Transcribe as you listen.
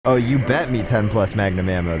Oh, you bet me 10 plus Magnum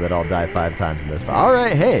ammo that I'll die 5 times in this.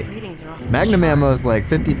 Alright, hey. Magnum ammo is like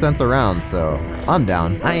 50 cents a round, so I'm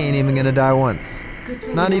down. I ain't even gonna die once.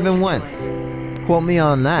 Not even once. Quote me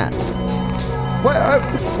on that. What?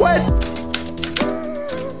 What?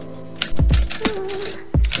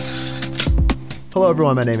 Hello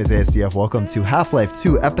everyone, my name is ASDF. Welcome to Half-Life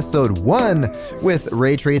 2 Episode 1 with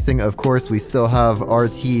ray tracing. Of course, we still have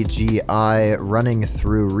RTGI running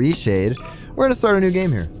through Reshade. We're gonna start a new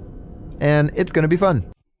game here, and it's gonna be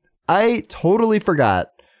fun. I totally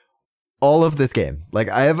forgot all of this game. Like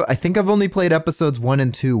I think I've only played episodes 1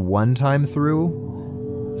 and 2 one time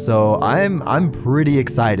through, so I'm pretty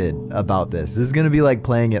excited about this. This is gonna be like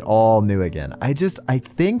playing it all new again. I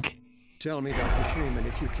think. Tell me, Dr. Freeman,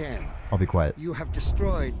 if you can. I'll be quiet. You have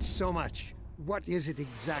destroyed so much. What is it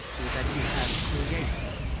exactly that you have created?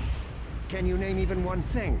 Can you name even one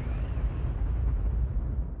thing?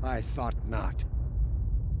 I thought not.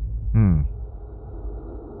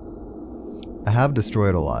 I have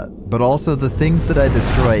destroyed a lot, but also the things that I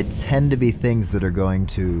destroy tend to be things that are going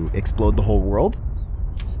to explode the whole world,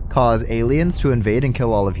 cause aliens to invade and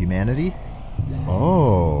kill all of humanity.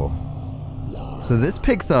 Oh. So this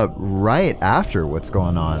picks up right after what's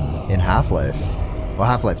going on in Half-Life. Well,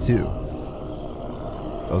 Half-Life 2.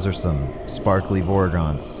 Those are some sparkly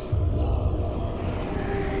vortigaunts.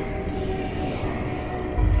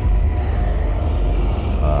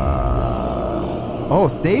 Oh,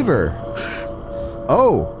 Saver!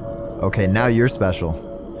 Oh! Okay, now you're special.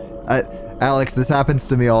 Alex, this happens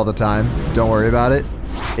to me all the time. Don't worry about it.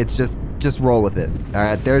 It's just roll with it.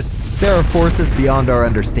 Alright, there are forces beyond our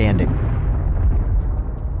understanding.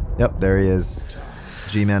 Yep, there he is.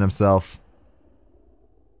 G-Man himself.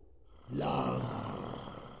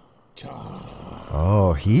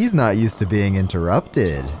 Oh, he's not used to being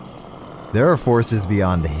interrupted. There are forces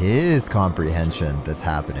beyond his comprehension that's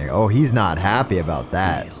happening. Oh, he's not happy about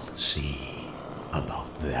that. We'll see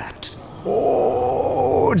about that.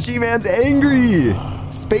 Oh, G-Man's angry!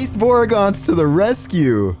 Space Vortigaunts to the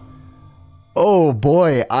rescue! Oh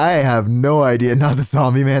boy, I have no idea. Not the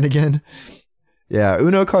zombie man again. Yeah,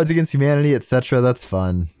 Uno cards against humanity, etc. That's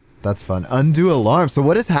fun. That's fun. Undo alarm. So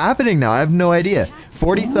what is happening now? I have no idea.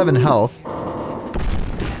 47 health.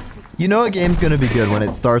 You know a game's gonna be good when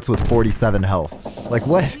it starts with 47 health. Like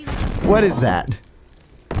what? What is that?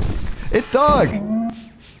 It's Dog!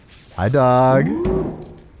 Hi, Dog.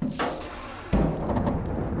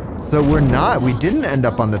 So we didn't end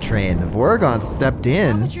up on the train. The Vortigaunts stepped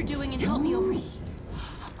in. What you're doing and help me over here.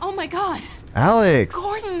 Oh my god. Alex!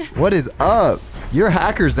 Gordon! What is up? Your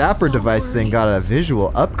hacker zapper device thing got a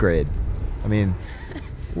visual upgrade. I mean,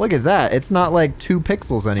 look at that. It's not like 2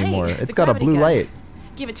 pixels anymore. Hey, it's got a blue light.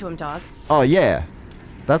 Give it to him, Dog. Oh yeah.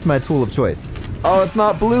 That's my tool of choice. Oh, it's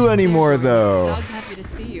not blue anymore though. Dog's happy to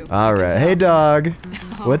see you. Alright. Hey, Dog.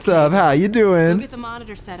 What's up? How you Go doing? get the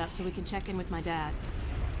monitor set up so we can check in with my dad.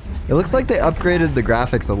 It looks like they upgraded the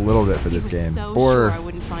graphics a little bit for this game. So Or sure I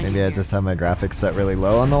wouldn't find maybe you I here. just have my graphics set really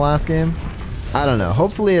low on the last game. I don't know.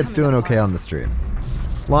 Hopefully it's doing okay on the stream.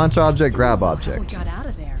 Launch object, grab We object. got out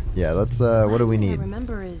of there. Yeah, let's, what do we Last thing need? I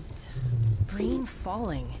remember is brain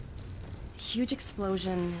falling. Huge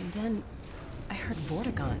explosion, and then I heard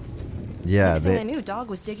vortigaunts. Yeah, Next thing I knew, Dog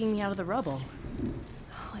was digging me out of the rubble.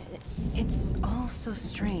 Oh, it's all so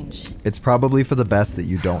strange. it's probably for the best that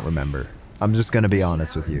you don't remember. I'm just gonna be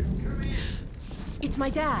honest with you. It's my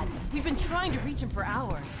dad. We've been trying to reach him for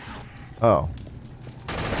hours. Oh.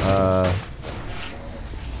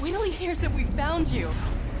 Wait till he hears that we found you.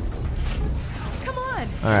 Come on.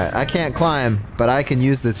 Alright, I can't climb, but I can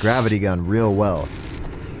use this gravity gun real well.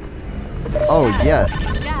 Oh,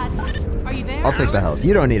 yes. Dad, are you there? I'll take the health.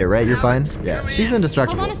 You don't need it, right? You're fine? Yeah, she's Hold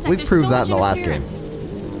indestructible. on a sec. We've There's proved so that in the much last game.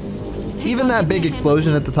 interference. Hey, Even Dog, that give me big a hand,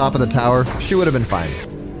 explosion at the please. top of the tower, she would have been fine.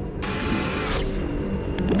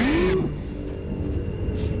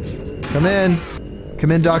 Come in.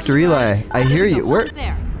 Come in, Dr. Eli. I hear you. Where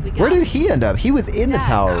did he end up? He was in the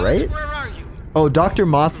tower, right? Where are you? Oh, Dr.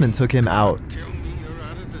 Mossman took him out. Tell me you're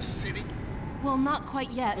out of the city. Well, not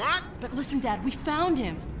quite yet. What? But listen, Dad, we found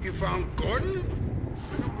him. You found Gordon?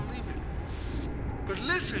 I don't believe it. But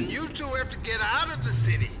listen, you two have to get out of the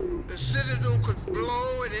city. The citadel could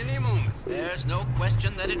blow at any moment. There's no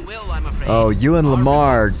question that it will, I'm afraid. Oh, you and Our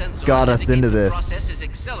Lamar remote sensors got us indicate into the this. process is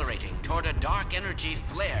accelerating toward a dark energy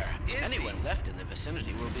flare. Is Anyone he? left in the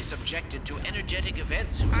vicinity will be subjected to energetic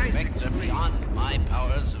events whose Isaac, effects are please. beyond my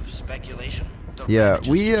powers of speculation. The Yeah,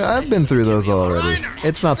 ravages to I've been through those material already. Reiner,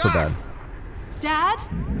 It's not so stop. bad. Dad?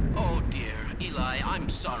 Oh dear, Eli, I'm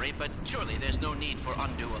sorry, but surely there's no need for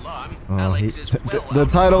undue alarm. Oh, Alex is well the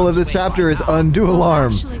title of this chapter is Undue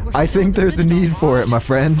Alarm. actually, we're I still think there's a need for it, my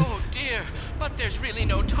friend. Oh dear, but there's really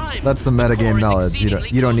no time. That's some The metagame core is knowledge. You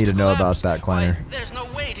exceedingly don't close need to know about collapse. that, Kleiner. Why, there's no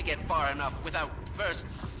way to get far enough without first,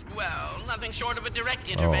 well, nothing short of a direct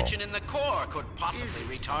intervention in the core could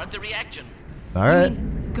possibly retard the reaction. All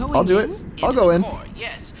right, Going I'll do it. in? I'll Into go the in. core,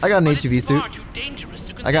 yes, I got an but HEV it's suit. far too dangerous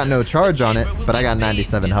to I got no consider. charge The on it, chamber will but I be got bathed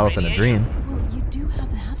 97 in health in a radiation. dream. Well, you do have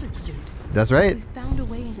the hazard suit. That's right. We found a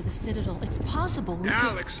way into the Citadel. It's possible we could...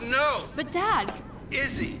 Alex, no! But Dad!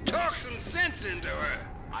 Izzy, talk some sense into her.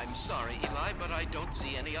 I'm sorry, Eli, but I don't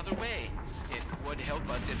see any other way. It would help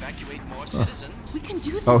us evacuate more citizens. We can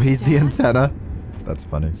do this, Oh, he's the Dad. antenna. That's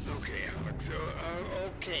funny. Okay, Alex,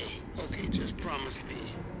 okay. Okay, just promise me.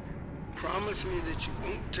 Promise me that you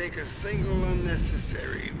won't take a single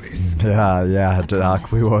unnecessary risk. Yeah, Doc.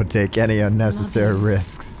 We promise. won't take any unnecessary Love you.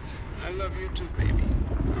 risks. I love you too, baby.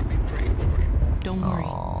 I'll be praying for you. Don't worry.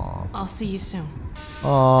 I'll see you soon.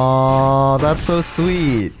 Aw, that's so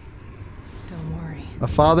sweet. Don't worry. A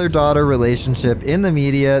father-daughter relationship in the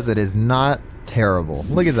media that is not terrible.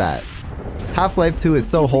 Look at that. Half-Life 2 is Let's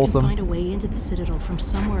see so if we can wholesome. find a way into the Citadel from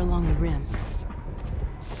somewhere along the rim.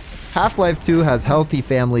 Half-Life 2 has healthy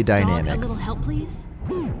family Dog, a dynamics. little help, please?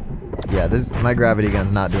 Yeah, my gravity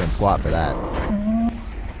gun's not doing squat for that.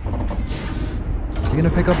 Is he gonna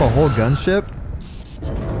pick up a whole gunship?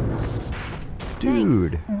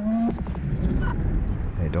 Dude.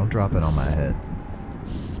 Hey, don't drop it on my head.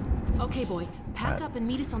 Okay, boy. Pack Right. up and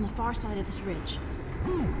meet us on the far side of this ridge.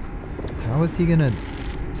 How is he gonna...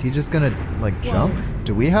 Is he just gonna, like, jump? Whoa.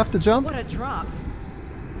 Do we have to jump? What a drop.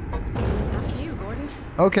 After you, Gordon.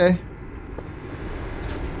 Okay.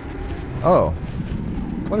 Oh.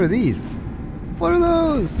 What are these? What are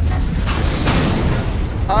those?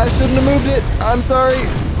 I shouldn't have moved it. I'm sorry.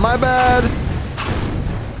 My bad.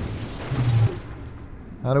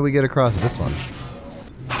 How do we get across this one?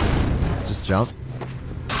 Just jump.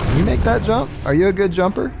 Can you make that jump? Are you a good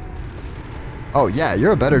jumper? Oh yeah,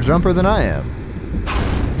 you're a better jumper than I am.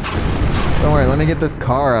 Don't worry, let me get this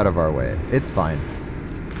car out of our way. It's fine.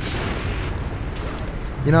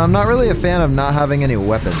 You know, I'm not really a fan of not having any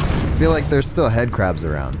weapons. I feel like there's still head crabs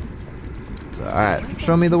around. So, alright,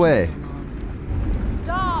 show me the way.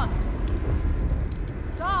 Dog!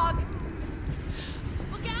 Dog!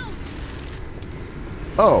 Look out!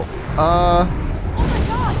 Oh, Oh my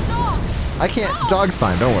god, dog! I can't. Dog's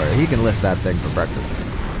fine, don't worry. He can lift that thing for breakfast.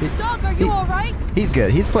 Dog, are you alright? He's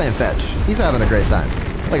good. He's playing fetch. He's having a great time.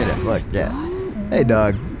 Look at him. Look, yeah. Hey,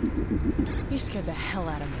 dog. You scared the hell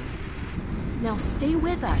out of me. Now stay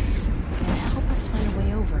with us and help us find a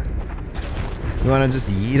way over. You want to just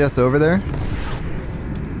yeet us over there?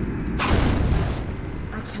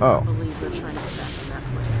 I cannot Oh. believe we're trying to get back in that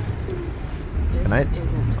place. This Can I?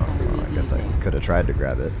 isn't Oh, gonna I be guess easy. I could have tried to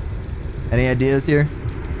grab it. Any ideas here?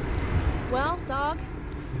 Well, dog,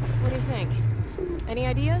 what do you think? Any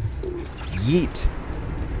ideas? Yeet.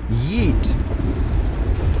 Yeet.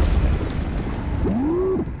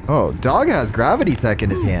 Oh, dog has gravity tech in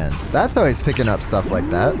his hand. That's how he's picking up stuff like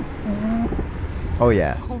that. Oh,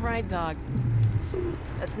 yeah. All right, dog.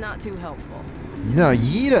 That's not too helpful. You know,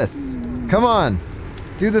 yeet us. Come on.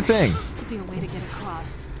 Do the thing. There has to be a way to get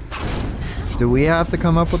across. Do we have to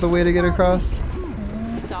come up with a way to get across?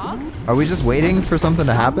 Dog? Are we just waiting for something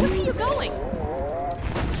to Where are happen? you going?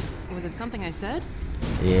 Was it something I said?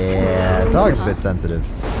 Yeah, dog's a bit sensitive.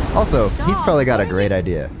 Also, he's probably got a great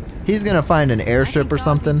idea. He's gonna find an airship or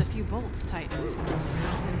something. A few bolts tightened.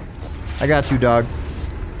 I got you, dog.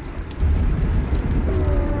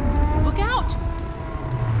 Look out!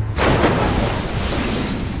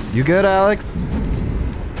 You good, Alex?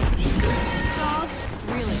 Dog,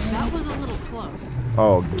 really, that was a little close.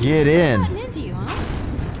 Oh, get in. Gotten into you,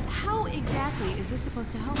 huh? How exactly is this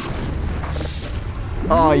supposed to help us?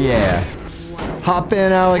 Oh, yeah. What? Hop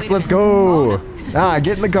in, Alex. Wait a Let's minute. go. Oh, no. Ah,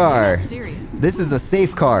 get in the car. Serious. This is a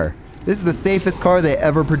safe car. This is the safest car they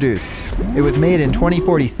ever produced. It was made in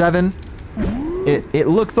 2047. It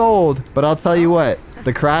looks old, but I'll tell you what.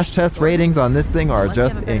 The crash test ratings on this thing are Unless you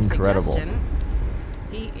just have a better incredible. suggestion.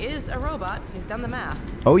 He is a robot. He's done the math.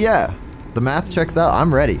 Oh yeah, the math checks out.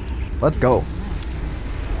 I'm ready. Let's go.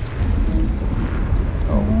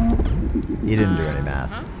 Oh, he didn't do any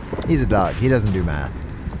math. He's a dog. He doesn't do math.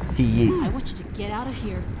 He I yeets. want you to get out of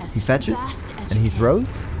here as He fetches, fast as and you he can.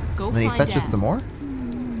 throws, Go and then he find fetches Dad. some more.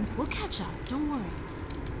 We'll catch up. Don't worry.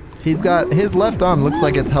 He's got his left arm looks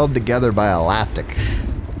like it's held together by elastic.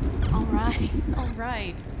 All right. All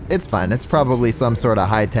right. It's fine. It's probably some sort of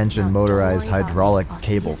high tension Don't motorized worry about it. hydraulic I'll see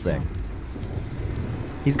cable you soon. thing.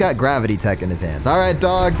 He's got gravity tech in his hands. All right,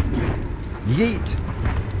 dog. Yeet.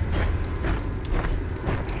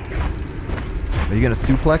 Are you gonna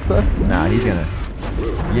suplex us? Nah, he's gonna.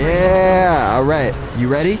 Yeah, alright. You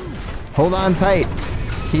ready? Hold on tight.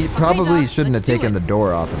 He probably shouldn't have taken the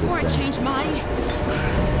door off of this thing.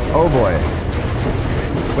 Oh boy.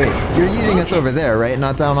 Wait, you're yeeting us over there, right?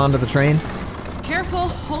 Not down onto the train? Careful,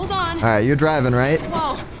 hold on. Alright, you're driving, right?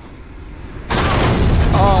 Whoa.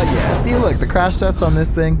 Oh yeah, see look, the crash test on this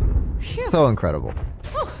thing. So incredible.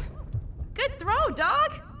 Whew. Good throw,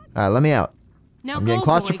 dog. Alright, let me out. Now I'm getting go,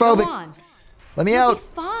 boy, claustrophobic. go on. Let me You'll out. be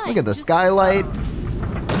fine. Look at the Just skylight.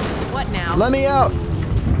 What now? Let me out.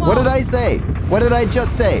 Whoa. What did I say? What did I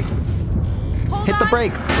just say? Hold Hit the on.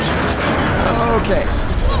 brakes. Okay.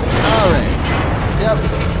 Alright. Yep.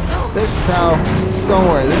 This is how, don't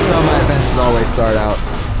worry, this is how my adventures always start out.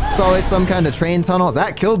 It's always some kind of train tunnel.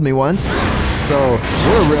 That killed me once. So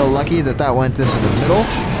we're real lucky that that went into the middle.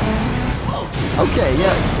 Okay,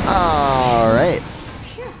 yeah. Alright.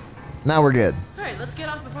 Now we're good. Alright, let's get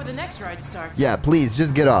off before the next ride starts. Yeah, please,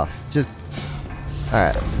 just get off. Just...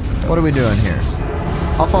 Alright. What are we doing here?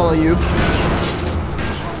 I'll follow you.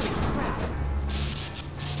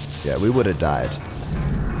 Yeah, we would have died.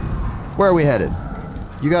 Where are we headed?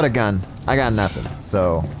 You got a gun. I got nothing.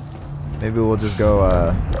 So, maybe we'll just go,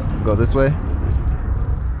 go this way?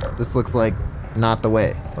 This looks like not the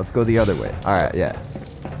way. Let's go the other way. Alright, yeah.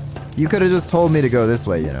 You could have just told me to go this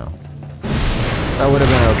way, you know. That would have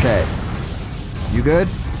been okay. You good?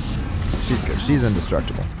 She's good. She's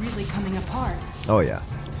indestructible. This is really coming apart. Oh, yeah.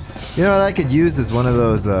 You know what I could use is one of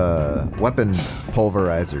those weapon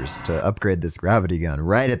pulverizers to upgrade this gravity gun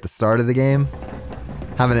right at the start of the game.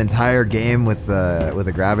 Have an entire game with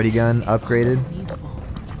a gravity gun upgraded. Unbelievable.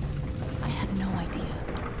 I had no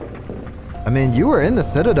idea. I mean, you were in the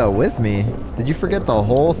Citadel with me. Did you forget the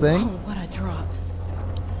whole Oh, thing? what a drop.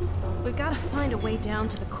 We've got to find a way down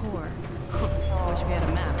to the core. I wish we had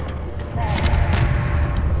a map.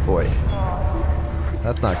 Boy.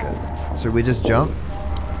 That's not good. Should we just jump?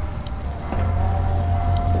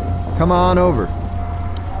 Come on over.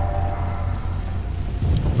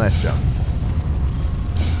 Nice jump.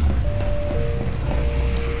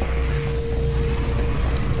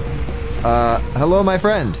 Hello, my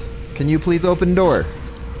friend. Can you please open door?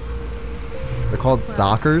 Stalkers. They're called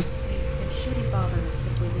stalkers? They shouldn't bother us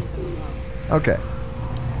if we leave them alone. Okay.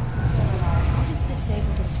 I'll just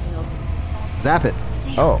disable this field. Zap it.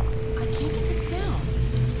 Damn, Oh. I can't get this down.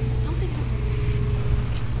 Something...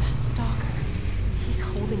 It's that stalker. He's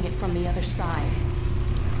holding it from the other side.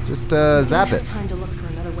 Just, We don't zap have it. time to look for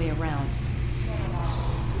another way around.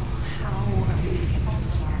 How are we gonna get through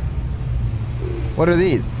here? What are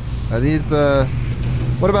these? Are these,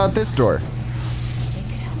 what about this door? They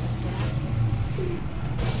could help us get out.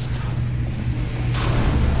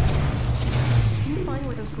 Can you find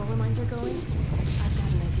where those roller mines are going? I've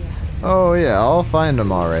got an idea. Oh, yeah, I'll find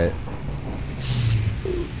them alright.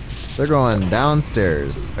 They're going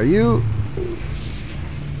downstairs. Are you...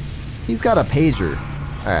 He's got a pager.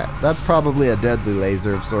 Alright, that's probably a deadly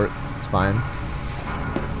laser of sorts. It's fine.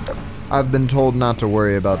 I've been told not to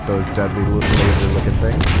worry about those deadly laser-looking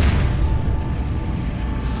things.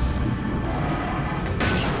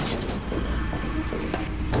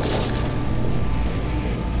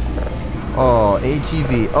 Oh,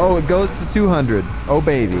 HEV. Oh, it goes to 200. Oh,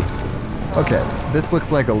 baby. Okay, this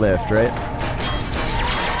looks like a lift, right?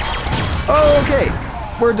 Oh, okay.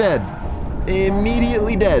 We're dead.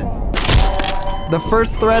 Immediately dead. The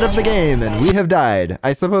first threat of the game, and we have died.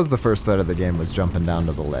 I suppose the first threat of the game was jumping down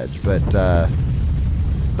to the ledge, but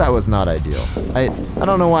that was not ideal. I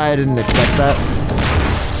don't know why I didn't expect that.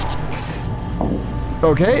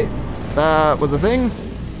 Okay, that was a thing.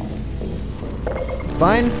 It's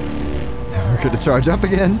fine. We're gonna charge up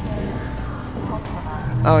again.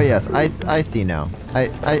 Oh yes, I see now.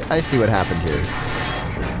 I see what happened here.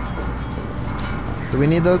 Do we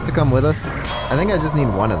need those to come with us? I think I just need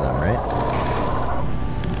one of them, right?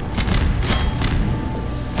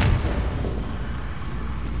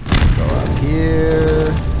 Go up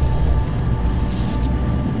here.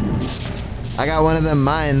 I got one of them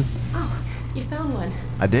mines. Oh, you found one.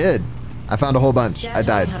 I did. I found a whole bunch. Dad I taught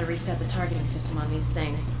died. me how to reset the targeting system on these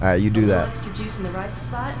things. Alright, you do Put that. extra juice in the right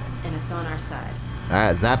spot, and it's on our side.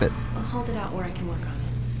 Alright, zap it. I'll hold it out where I can work on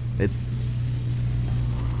it. It's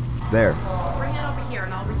there. Bring it over here,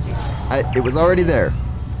 and I'll reduce it. It was already there.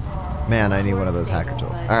 Man, I need one of those hacker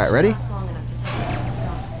tools. Alright, ready?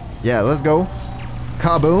 Yeah, let's go.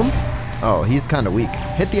 Kaboom. Oh, he's kind of weak.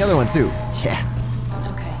 Hit the other one too. Yeah.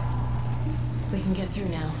 Okay. We can get through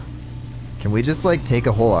now. Can we just like take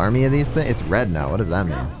a whole army of these things? It's red now. What does that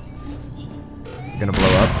mean? gonna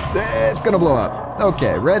blow up. It's gonna blow up.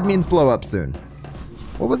 Okay, red means blow up soon.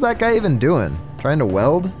 What was that guy even doing? Trying to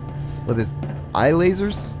weld? With his eye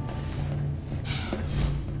lasers?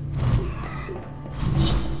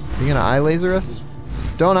 Is he gonna eye laser us?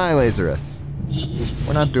 Don't eye laser us.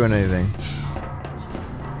 We're not doing anything.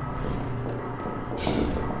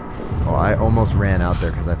 Oh, I almost ran out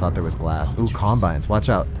there because I thought there was glass. Ooh, combines. Watch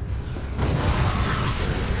out.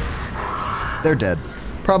 They're dead.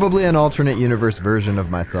 Probably an alternate universe version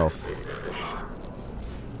of myself.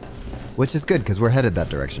 Which is good because we're headed that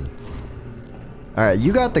direction. Alright,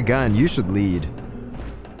 you got the gun. You should lead.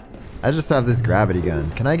 I just have this gravity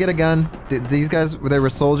gun. Can I get a gun? Did these guys, they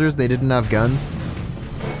were soldiers, they didn't have guns?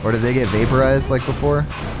 Or did they get vaporized like before?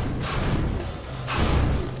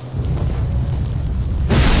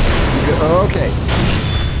 Okay.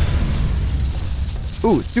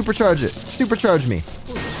 Ooh, supercharge it. Supercharge me.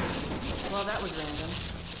 Well, that was random.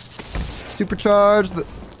 Supercharge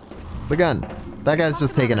the gun. That guy's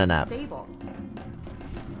just taking a nap. Stable.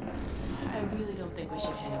 I really don't think we should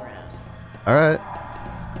hang around. Alright.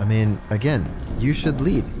 I mean, again, you should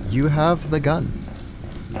lead. You have the gun.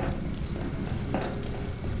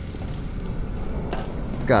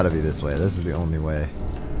 It's gotta be this way. This is the only way.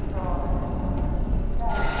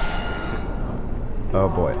 Oh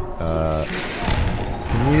boy.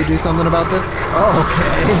 Can you do something about this? Oh,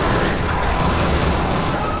 okay.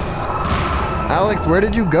 Alex, where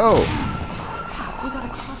did you go? We gotta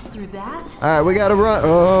cross through that? Alright, we gotta run.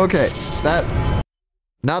 Oh, okay. That...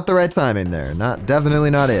 Not the right timing there.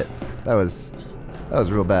 Definitely not it. That was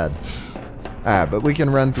real bad. Alright, but we can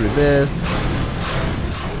run through this.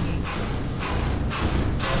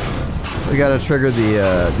 We gotta trigger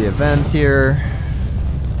the event here.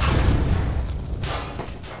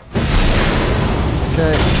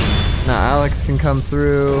 Okay. Now Alex can come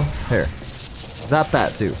through. Here. Zap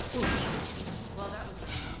that too.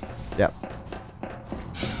 Yep.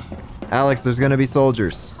 Alex, there's gonna be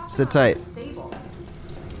soldiers. Sit tight.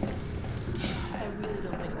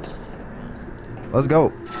 Let's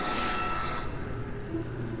go.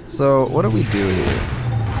 So, what do we do here?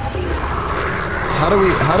 How do we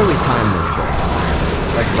time this thing?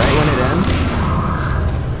 Like right when it ends?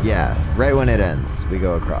 Yeah, right when it ends, we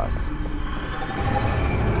go across.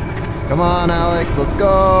 Come on, Alex, let's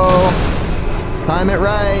go. Time it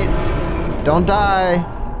right. Don't die.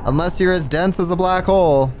 Unless you're as dense as a black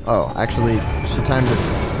hole. Oh, actually, she timed it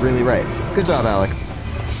really right. Good job, Alex.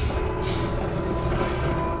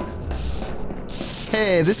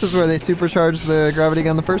 Hey, this is where they supercharged the gravity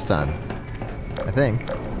gun the first time. I think.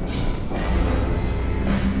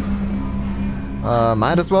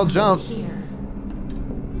 Might as well jump. Doesn't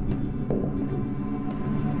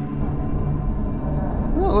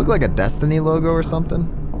it look like a Destiny logo or something?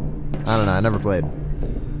 I don't know, I never played.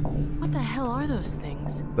 What the hell are those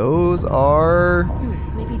things? Those are...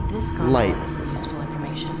 maybe this lights. Useful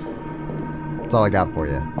information. That's all I got for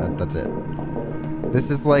you. That's it. This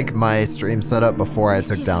is like my stream setup before I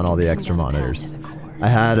took down all the extra monitors. I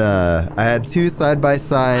had two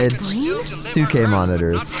side-by-side 2K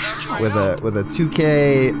monitors with a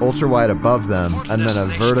 2K ultra wide above them, and then a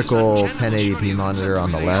vertical 1080p monitor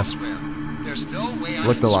on the left.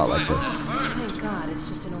 Looked a lot like this. Thank God, it's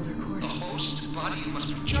just an old recording. Buddy, you must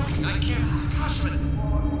be joking. I can't possibly.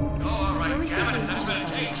 Oh, all right, damn it, that's what it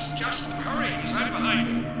takes. Just hurry, he's right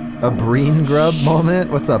behind me. A Breen Grub moment?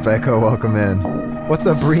 What's up, Echo? Welcome in. What's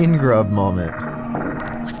a Breen Grub moment?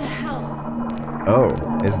 What the hell? Oh,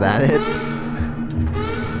 is that it?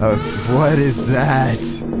 Oh, what is that?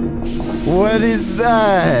 What is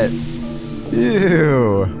that?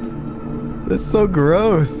 Ew. That's so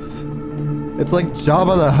gross. It's like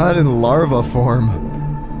Jabba the Hutt in larva form.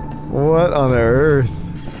 What on earth?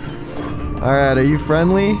 Alright, are you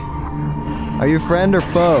friendly? Are you friend or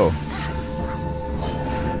foe?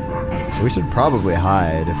 We should probably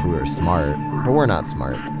hide if we were smart, but we're not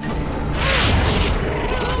smart.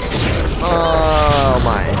 Oh,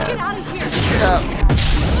 my head. Get out of here! Yeah,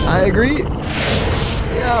 I agree.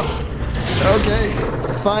 Yeah, okay,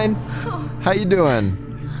 it's fine. How you doing?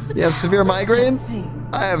 You have severe migraines?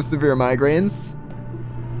 I have severe migraines.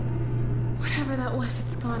 Whatever that was,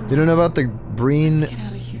 it's gone. You don't know about the Breen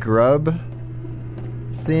Grub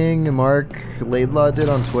thing Mark Laidlaw did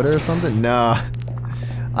on Twitter or something? No.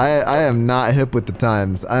 I am not hip with the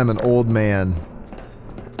times. I am an old man.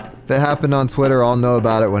 If it happened on Twitter, I'll know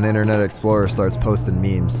about it when Internet Explorer starts posting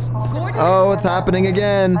memes. Gordon? Oh, it's happening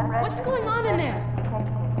again. What's going on in there?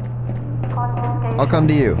 I'll come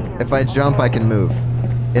to you. If I jump, I can move.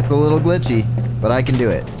 It's a little glitchy, but I can do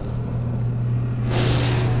it.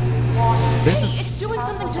 Hey, it's doing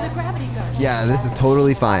something to the gravity gun. Yeah, this is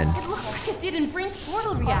totally fine. It looks like it did in Breen's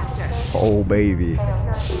portal reactor. Oh, baby.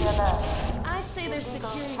 I'd say their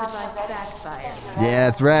security device backfired. Yeah,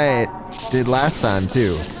 that's right. Did last time,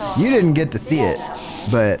 too. You didn't get to see it,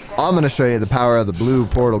 but I'm gonna show you the power of the blue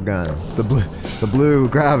portal gun. The blue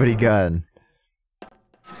gravity gun.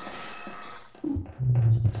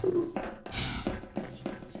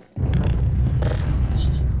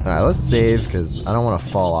 Alright, let's save, because I don't want to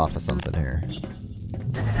fall off of something here.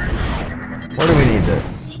 Where do we need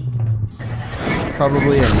this?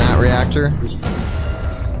 Probably in that reactor.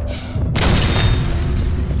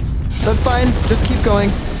 That's fine, just keep going.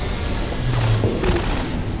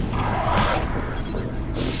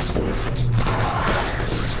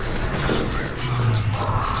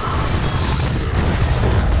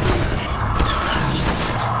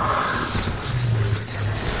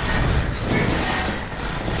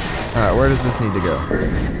 Alright, where does this need to go?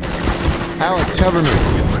 Alex, cover me!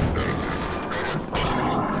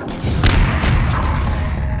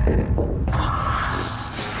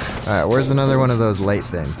 Alright, where's another one of those light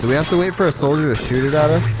things? Do we have to wait for a soldier to shoot it at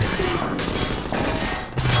us?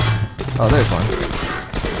 Oh, there's one.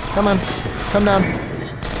 Come on, come down.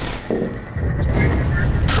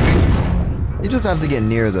 You just have to get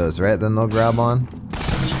near those, right? Then they'll grab on.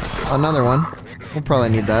 Another one. We'll probably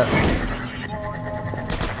need that.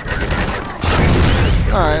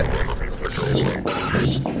 Alright.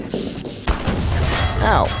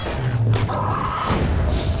 Ow.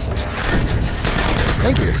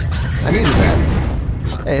 Thank you. I needed that.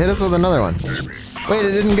 Hey, hit us with another one. Wait,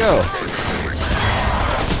 it didn't go.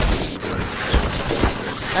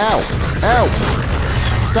 Ow. Ow.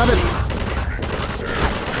 Stop it.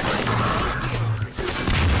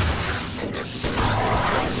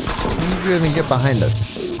 He's gonna get behind us.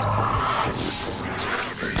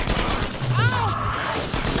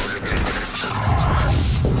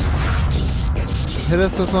 Hit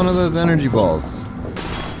us with one of those energy balls.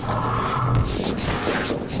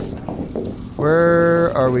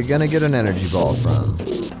 Where are we gonna get an energy ball from?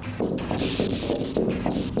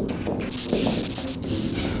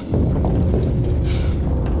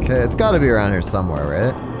 Okay, it's gotta be around here somewhere,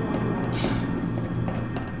 right?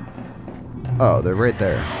 Oh, they're right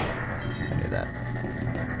there. I knew that.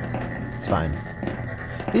 It's fine.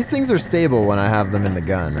 These things are stable when I have them in the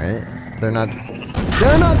gun, right? They're not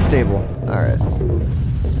stable. Alright.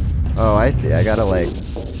 Oh, I see. I gotta like...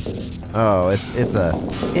 Oh, it's a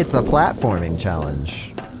platforming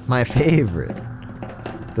challenge. My favorite.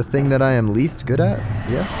 The thing that I am least good at?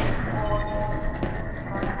 Yes?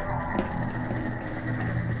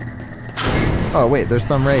 Oh, wait, there's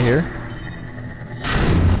some right here.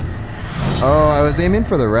 Oh, I was aiming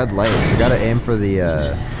for the red light. You gotta aim for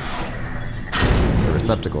the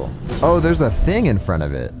receptacle. Oh, there's a thing in front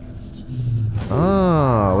of it.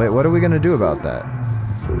 Oh, wait, what are we gonna do about that?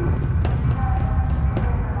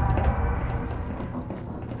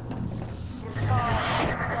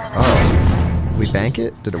 Oh, we bank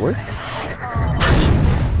it? Did it work?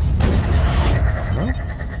 No?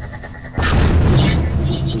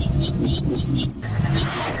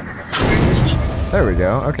 There we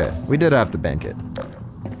go, okay. We did have to bank it.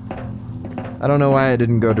 I don't know why it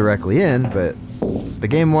didn't go directly in, but the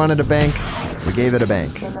game wanted a bank, we gave it a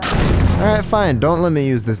bank. Alright, fine. Don't let me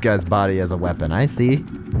use this guy's body as a weapon. I see.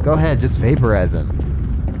 Go ahead, just vaporize him.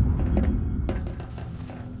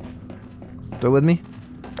 Still with me?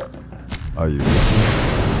 Are you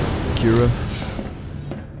Kira?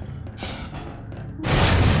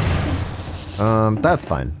 That's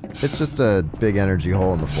fine. It's just a big energy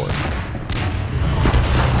hole in the floor.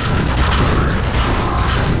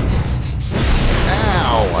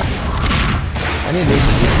 Ow! I need an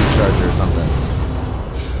HP charger or something.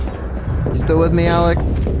 You still with me,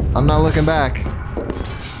 Alex? I'm not looking back.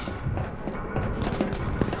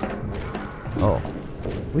 Oh.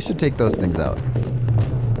 We should take those things out.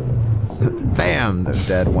 Bam! They're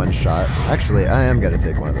dead, one shot. Actually, I am gonna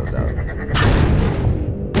take one of those out.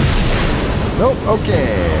 Nope,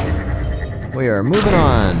 okay. We are moving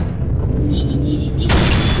on.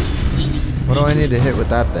 What do I need to hit with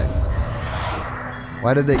that thing?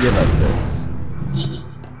 Why did they give us this?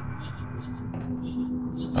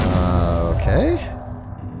 Okay.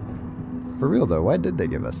 For real though, why did they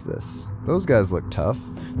give us this? Those guys look tough.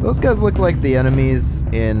 Those guys look like the enemies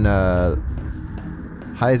in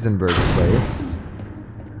Heisenberg's place.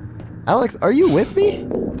 Alex, are you with me?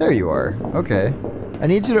 There you are. Okay. I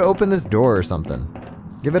need you to open this door or something.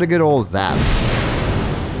 Give it a good old zap.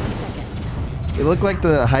 1 second. They look like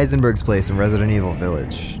the Heisenberg's place in Resident Evil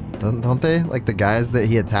Village. Don't they? Like the guys that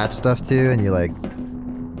he attached stuff to and you like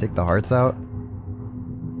take the hearts out?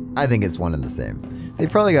 I think it's one and the same. They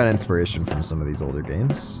probably got inspiration from some of these older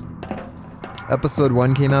games. Episode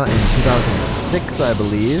 1 came out in 2006, I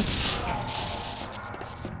believe.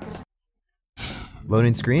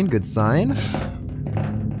 Loading screen, good sign.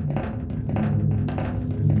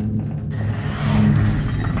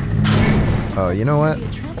 Oh, you know what?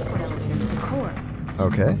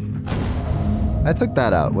 Okay. I took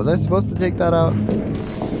that out. Was I supposed to take that out?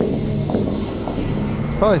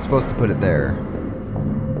 Probably supposed to put it there.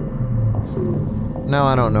 Now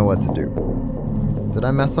I don't know what to do. Did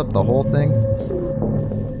I mess up the whole thing?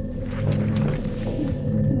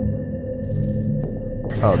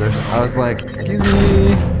 Oh, there's... I was like, excuse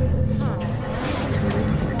me.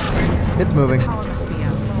 It's moving.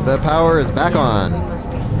 The power is back on.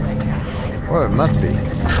 Or it must be.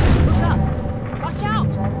 Look up! Watch out!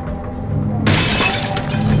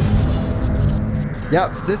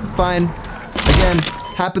 Yep, this is fine. Again,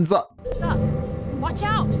 happens up. Look up! Watch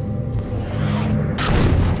out!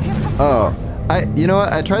 Oh, you know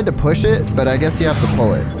what? I tried to push it, but I guess you have to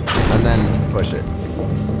pull it and then push it.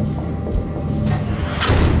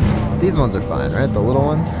 These ones are fine, right? The little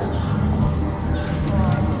ones.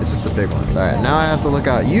 It's just the big ones. All right, now I have to look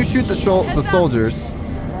out. You shoot the soldiers,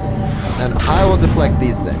 and I will deflect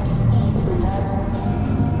these things.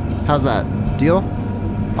 How's that? Deal?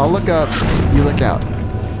 I'll look up. You look out.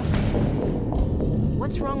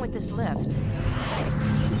 What's wrong with this lift?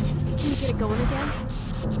 Can you get it going again?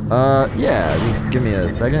 Yeah, just give me a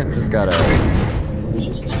second. Just gotta...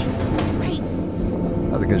 Great.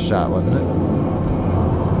 That was a good shot, wasn't it?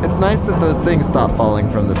 It's nice that those things stop falling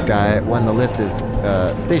from the sky when the lift is,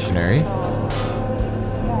 stationary.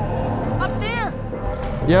 Up there!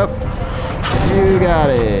 Yep. You got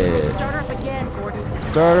it. Start her up again, Gordon.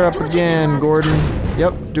 Start her up again, Gordon.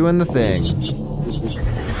 Yep, doing the thing.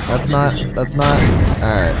 That's not...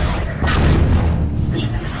 Alright.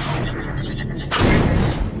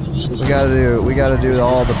 We gotta do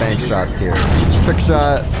all the bank shots here. Trick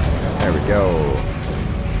shot. There we go.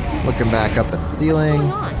 Looking back up at the ceiling.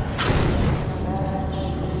 What's going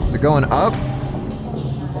on? Is it going up?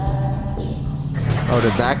 Oh,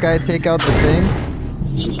 did that guy take out the thing?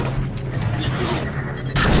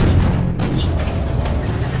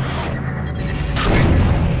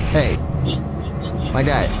 Hey. My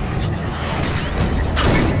guy.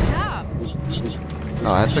 Good job.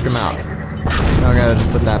 Oh, that took him out. Now I gotta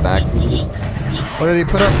just put that back. What, did he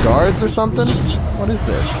put up guards or something? What is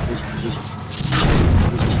this?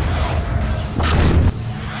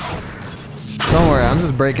 Don't worry, I'm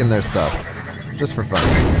just breaking their stuff. Just for fun.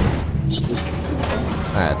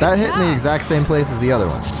 Alright, that hit in the exact same place as the other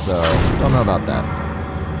one, so don't know about that.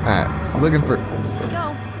 Alright, looking for...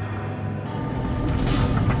 Go.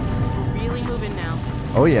 We're really moving now.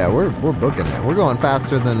 Oh yeah, we're booking it. We're going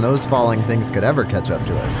faster than those falling things could ever catch up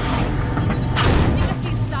to us.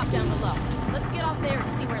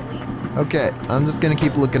 Okay, I'm just gonna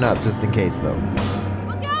keep looking up just in case though.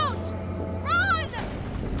 Look out! Run!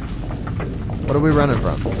 What are we running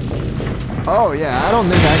from? Oh yeah, I don't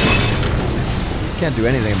think I can't do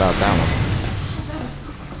anything about that one. That was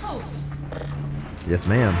close. Yes,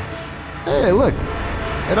 ma'am. Hey, look!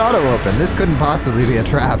 It auto-opened. This couldn't possibly be a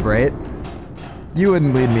trap, right? You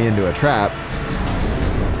wouldn't lead me into a trap.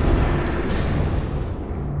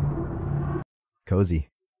 Cozy.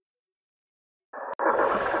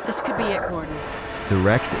 This could be it, Gordon.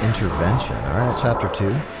 Direct intervention. Alright, chapter 2.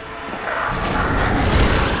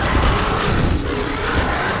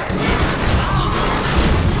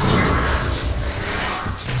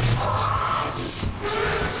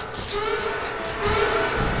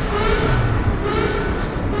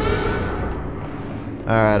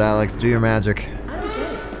 Alright, Alex, do your magic. I don't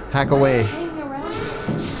get it. Hack away. Hanging around?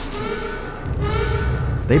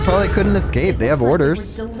 They probably couldn't escape. They have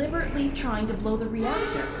orders. They were deliberately trying to blow the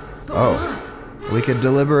reactor. But Oh. why? We could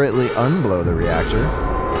deliberately unblow the reactor.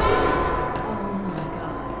 Oh my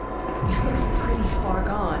god. It looks pretty far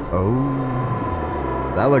gone.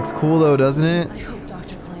 Oh. That looks cool though, doesn't it? I hope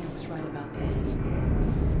Dr. Kleiner was right about this.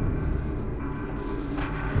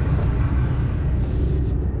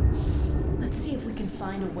 Let's see if we can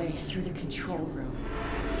find a way through the control room.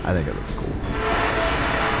 I think it looks cool.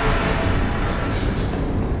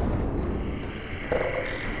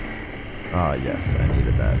 Ah, yes, I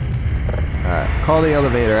needed that. Alright, call the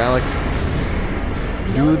elevator, Alex.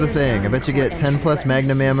 Do the thing. I bet you get 10 plus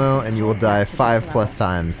magnum ammo and you will die 5 plus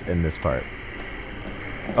times in this part.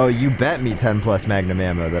 Oh, you bet me 10 plus magnum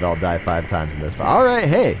ammo that I'll die 5 times in this part. Alright,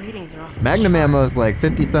 hey. Magnum ammo is like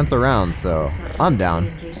 50 cents a round, so I'm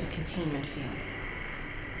down.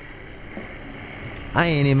 I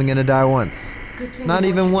ain't even gonna die once. Not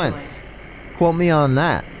even once. Quote me on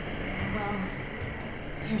that. Well,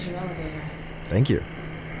 here's your elevator. Thank you.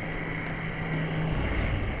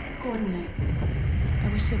 Coordinate. I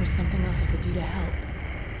wish there was something else I could do to help.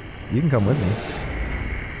 You can come with me.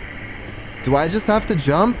 Do I just have to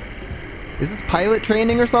jump? Is this pilot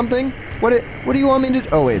training or something? What do you want me to do?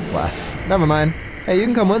 Oh wait, it's glass. Never mind. Hey, you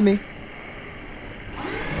can come with me.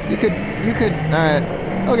 You could, alright.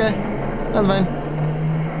 Okay, that's fine.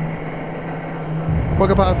 What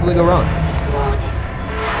could possibly go wrong?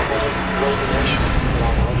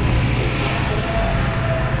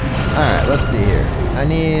 Alright, let's see here. I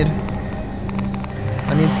need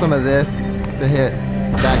some of this to hit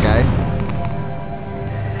that guy.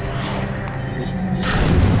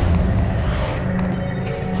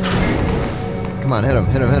 Come on, hit him.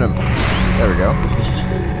 There we go.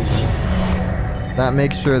 That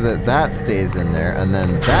makes sure that that stays in there, and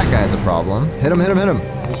then that guy's a problem. Hit him.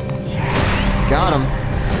 Got him.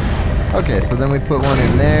 Okay, so then we put one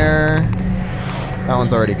in there. That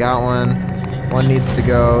one's already got one. One needs to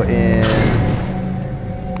go in.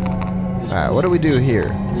 Alright, what do we do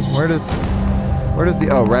here? Where does the,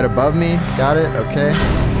 oh, right above me? Got it, okay.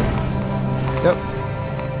 Yep.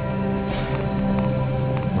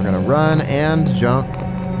 We're gonna run and jump.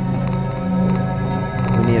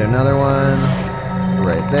 We need another one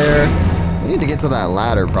right there. We need to get to that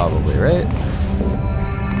ladder probably, right?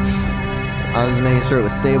 I was just making sure it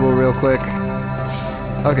was stable real quick.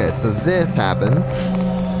 Okay, so this happens.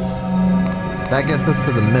 That gets us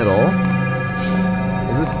to the middle.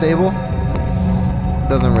 Is this stable?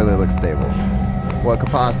 Doesn't really look stable. What could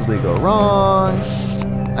possibly go wrong?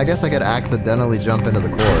 I guess I could accidentally jump into the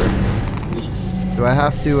core. Do I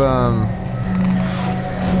have to,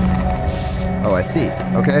 oh, I see.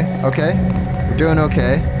 Okay. We're doing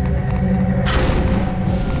okay.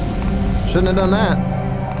 Shouldn't have done that.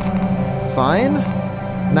 It's fine.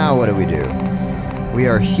 Now what do? We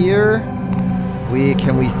are here.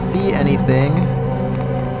 Can we see anything?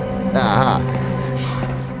 Aha.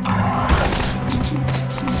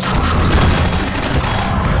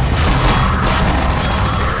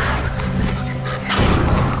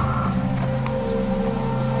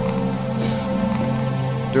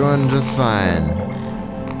 Doing just fine.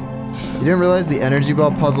 You didn't realize the energy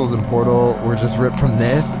ball puzzles in Portal were just ripped from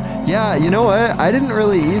this? Yeah, you know what? I didn't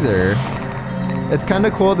really either. It's kind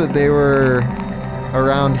of cool that they were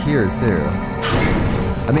around here too.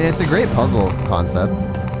 I mean, it's a great puzzle concept.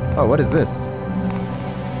 Oh, what is this?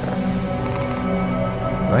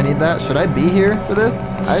 Do I need that? Should I be here for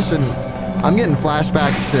this? I shouldn't. I'm getting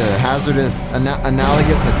flashbacks to hazardous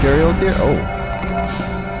analogous materials here. Oh.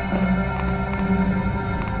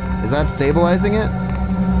 Is that stabilizing it?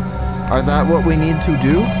 Are that what we need to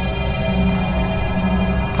do?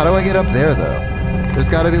 How do I get up there, though? There's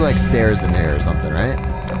got to be, like, stairs in here or something, right?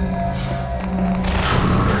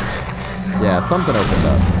 Yeah, something opened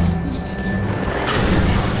up.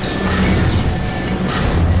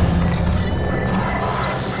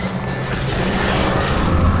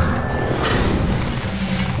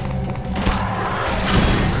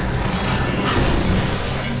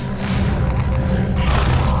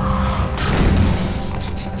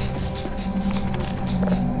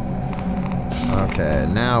 Okay,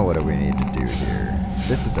 now what do we need to do here?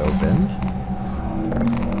 This is open.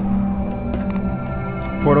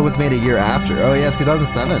 Portal was made a year after. Oh yeah,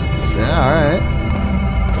 2007. Yeah, alright.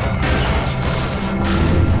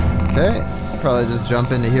 Okay, probably just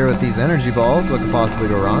jump into here with these energy balls. What could possibly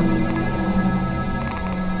go wrong?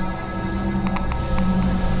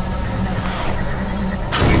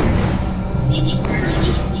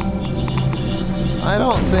 I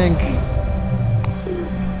don't think...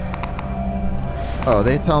 Oh,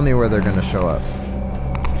 they tell me where they're gonna show up.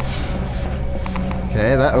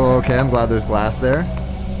 Okay, okay, I'm glad there's glass there.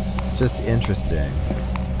 Just interesting.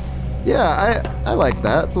 Yeah, I like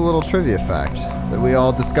that. It's a little trivia fact that we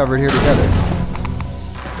all discovered here together.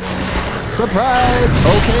 Surprise!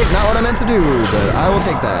 Okay, not what I meant to do, but I will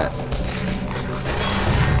take that.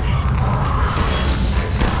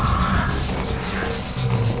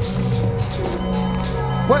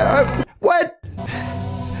 What? What?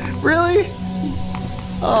 Really?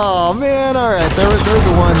 Oh man, alright, there's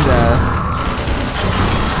the one death.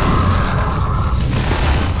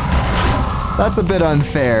 That's a bit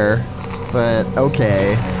unfair, but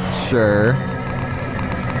okay, sure.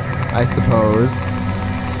 I suppose.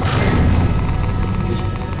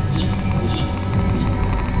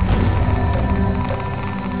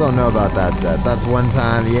 Don't know about that death. That's one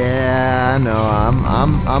time. Yeah, I know.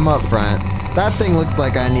 I'm up front. That thing looks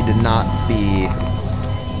like I need to not be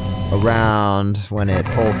around when it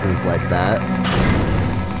pulses like that.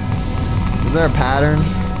 Is there a pattern?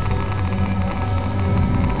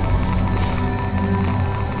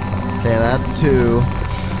 Okay, that's 2.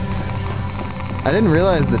 I didn't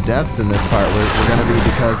realize the deaths in this part were gonna be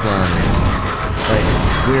because, like,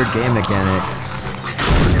 weird game mechanics.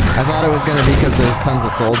 I thought it was gonna be because there's tons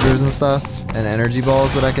of soldiers and stuff, and energy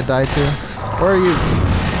balls that I could die to. Where are you?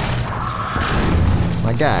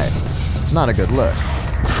 My guy. Not a good look.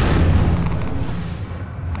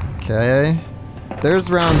 Okay. There's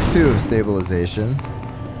round 2 of stabilization.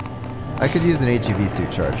 I could use an HEV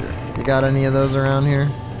suit charger. You got any of those around here?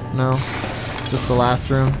 No? Just the last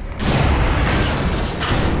room?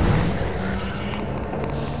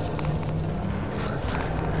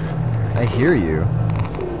 I hear you.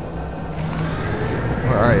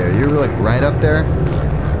 Where are you? You're like right up there?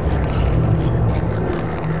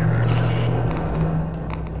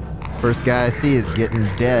 First guy I see is getting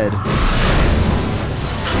dead.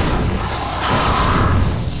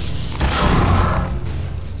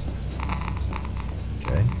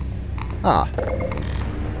 Okay. Ah.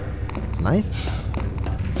 That's nice.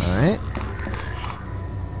 Alright.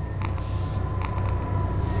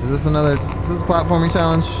 Is this another... Is this a platforming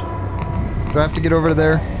challenge? Do I have to get over to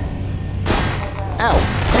there? Ow!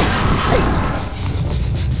 Hey! Hey!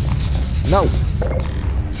 No!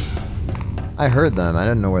 I heard them. I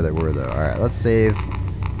didn't know where they were, though. Alright, let's save.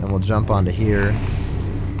 And we'll jump onto here.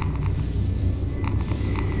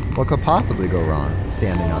 What could possibly go wrong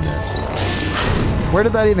standing on this? Where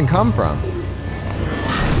did that even come from?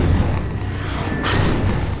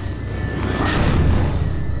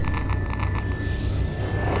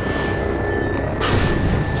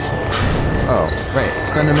 Oh, right.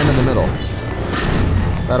 Send him into the middle.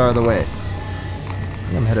 That out of the way.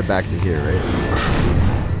 I'm headed back to here, right?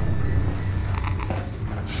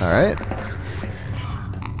 Alright.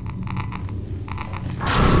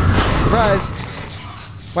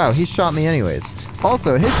 Surprise! Wow, he shot me anyways.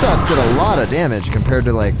 Also, his shots did a lot of damage compared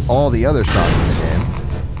to, like, all the other shots in the game.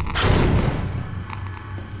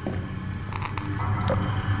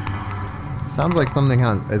 Sounds like something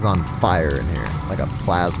is on fire in here. Like a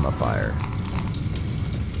plasma fire.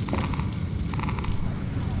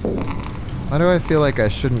 Why do I feel like I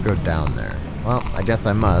shouldn't go down there? Well, I guess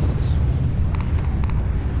I must.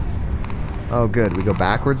 Oh, good. We go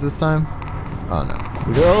backwards this time? Oh, no.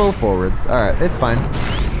 We go forwards. Alright, it's fine.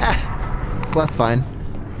 Ah! It's less fine.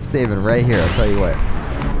 I'm saving right here, I'll tell you what.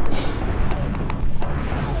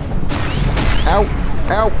 Ow!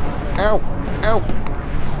 Ow! Ow!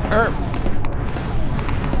 Ow!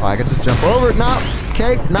 Oh, I could just jump over it. No!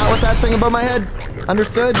 Okay, not with that thing above my head.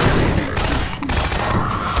 Understood?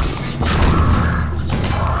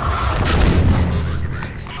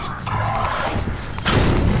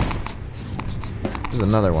 There's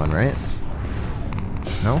another one, right?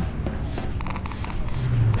 No?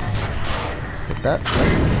 Take that.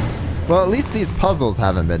 Nice. Well, at least these puzzles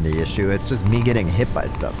haven't been the issue. It's just me getting hit by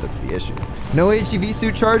stuff that's the issue. No HEV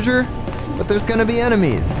suit charger, but there's gonna be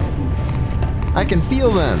enemies. I can feel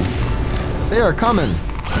them. They are coming.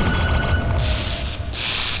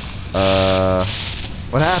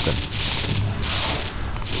 What happened?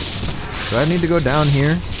 Do I need to go down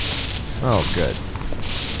here? Oh, good.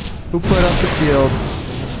 Who put up the shield?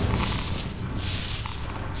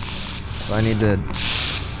 Do I need to...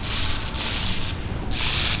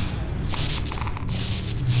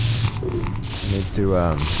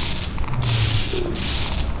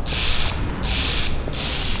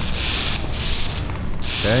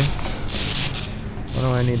 Okay. What do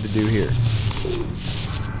I need to do here?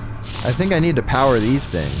 I think I need to power these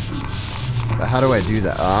things. But how do I do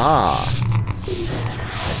that? Ah!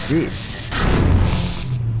 I see.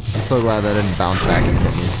 I'm so glad that didn't bounce back and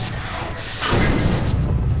hit me.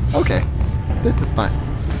 Okay. This is fine.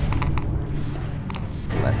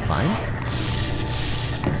 It's less fine.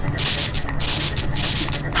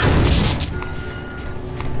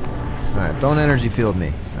 Alright, don't energy field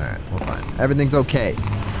me. Alright, we're fine. Everything's okay.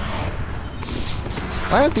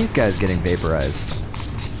 Why aren't these guys getting vaporized?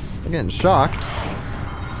 I'm getting shocked.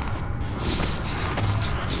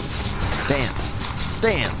 Dance.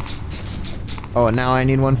 Dance! Oh, and now I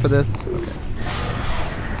need one for this? Okay.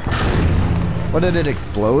 What, did it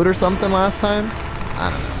explode or something last time? I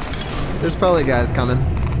don't know. There's probably guys coming.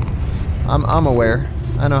 I'm aware.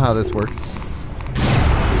 I know how this works.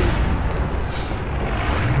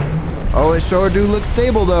 Oh, it sure do look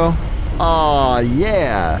stable though. Aw,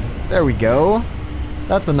 yeah. There we go.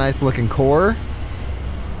 That's a nice looking core.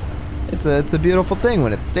 It's a beautiful thing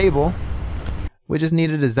when it's stable. We just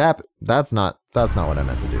needed to zap. That's not what I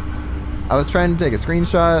meant to do. I was trying to take a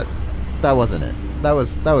screenshot. That wasn't it. That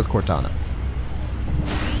was Cortana.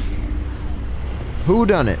 Who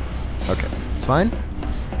done it? Okay, it's fine.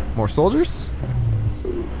 More soldiers?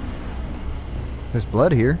 There's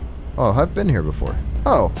blood here. Oh, I've been here before.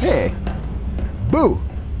 Oh, hey. Boo!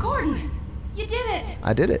 Gordon, you did it.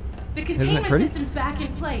 I did it. The Isn't it containment pretty? system's back in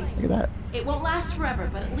place. Look at that. It won't last forever,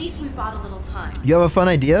 but at least we've bought a little time. You have a fun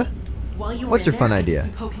idea? While you What's were your in fun there, I did idea?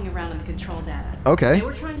 some poking around in the control data. Okay. They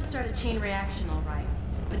were trying to start a chain reaction, all right.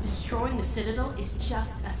 But destroying the Citadel is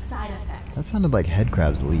just a side effect. That sounded like head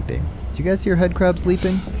crabs leaping. Do you guys hear head crabs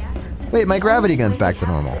leaping? This Wait, is my the gravity only gun's way back we to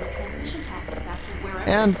have normal. send a transmission packet back to wherever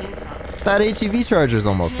And it came from. that HEV charger's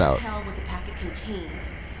almost Can't out. tell what the packet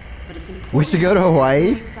contains, but it's important We should go to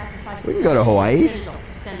Hawaii? to sacrifice We can go to the Hawaii. Citadel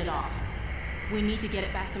to send it off. We need to get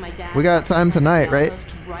it back to my dad. We got time tonight, right?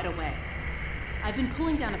 Right away. I've been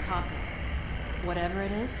pulling down a copy. Whatever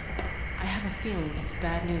it is, I have a feeling it's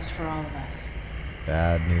bad news for all of us.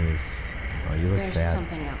 Bad news. Oh, you look There's sad.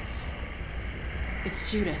 something else.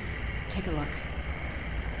 It's Judith. Take a look.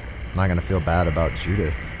 I'm not gonna feel bad about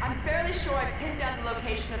Judith. I'm fairly sure I've pinned down the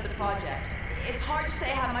location of the project. It's hard to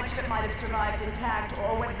say how much of it might have survived intact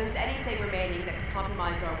or whether there's anything remaining that could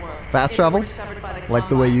compromise our work. Fast If it travel? were discovered by the Like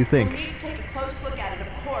the way you Combine, think. We'll need to take a close look at it,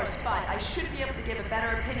 of course, but I should be able to give a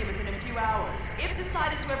better opinion within a few hours. If the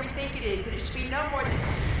site is where we think it is, then it should be no more than...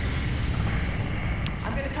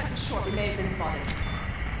 I'm gonna cut this short. We may have been spotted.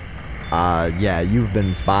 Yeah, you've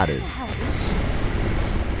been spotted. What the hell is she?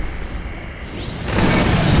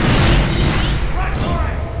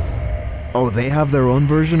 Oh, they have their own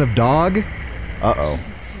version of dog? Uh-oh. She's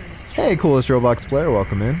in serious Hey, coolest Roblox player,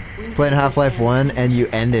 welcome in. Playing Half-Life 1 and you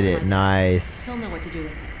ended it. Nice. He'll know what to do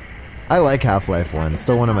with it. I like Half-Life 1.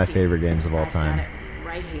 Still one of my favorite games of all I've got time. it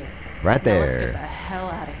right here. Right Now let's get there. the hell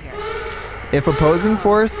out of here. If Opposing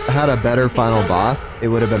Force had a better final boss, it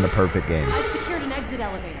would have been the perfect game. I've secured an exit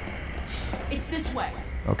elevator. It's this way.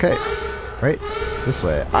 Okay. Right? This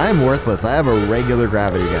way. I am worthless. I have a regular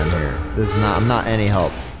gravity gun here. This is not, I'm not any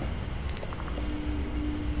help.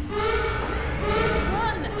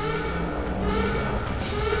 Run!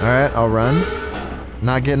 Alright, I'll run.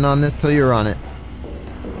 Not getting on this till you're on it.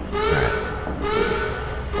 Alright.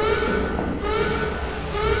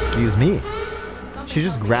 Excuse me. She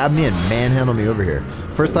just grabbed me and manhandled me over here.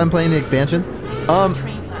 First time playing the expansions?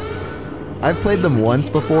 I've played them once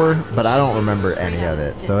before, but I don't remember any of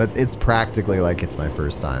it. So it's practically like it's my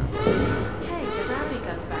first time. Hey, the gravity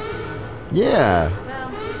gun's back to normal. Yeah. Well,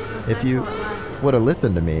 it was If nice you while it lasted. would have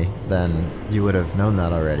listened to me, then you would have known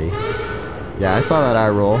that already. Yeah, I saw that eye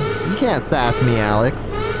roll. You can't sass me,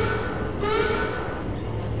 Alex.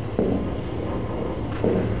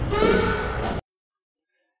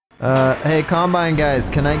 Hey, Combine guys,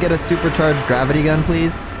 can I get a supercharged gravity gun,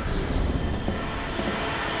 please?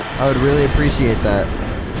 I would really appreciate that.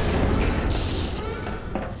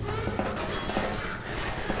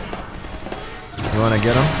 You want to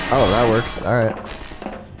get him? Oh, that works. All right.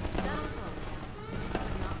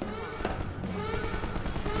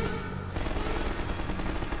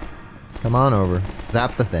 Come on over.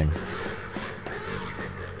 Zap the thing.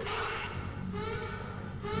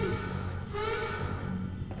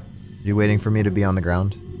 You waiting for me to be on the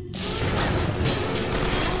ground?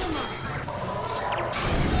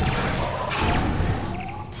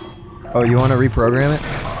 Oh, you want to reprogram it?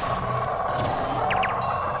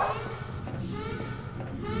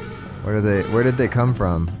 Where did they come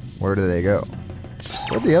from? Where do they go?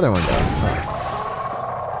 Where'd the other one go? Oh.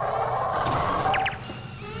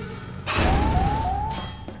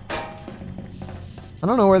 I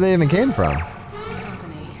don't know where they even came from.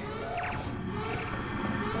 Company.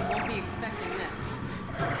 Won't be expecting this.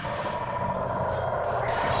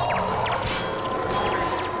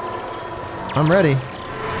 I'm ready.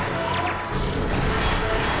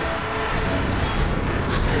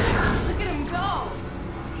 Look at him go!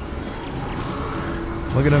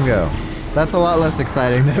 Look at him go. That's a lot less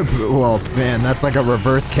exciting than, well, man, that's like a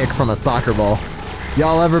reverse kick from a soccer ball.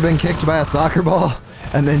 Y'all ever been kicked by a soccer ball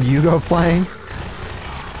and then you go flying?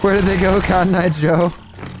 Where did they go, Cotton Eye Joe?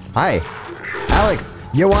 Hi. Alex,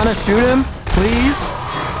 you want to shoot him, please?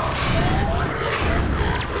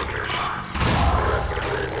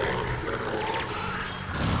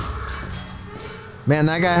 Man,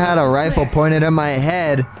 that guy had a rifle pointed at my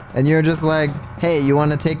head, and you're just like, hey, you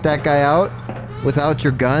want to take that guy out without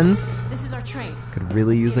your guns? This is our train. Could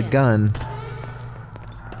really use a get in. gun.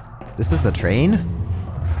 This is the train?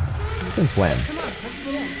 Since when? Come on, let's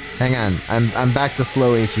get in. Hang on, I'm back to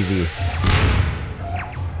slow HEV.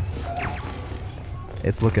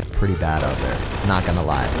 It's looking pretty bad out there, not gonna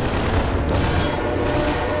lie. Well,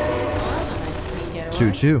 that's a nice clean getaway.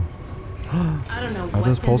 Choo choo. I don't know Are what's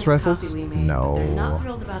those in pulse this rifles? copy we made, No. but they're not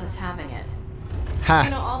thrilled about us having it. Ha!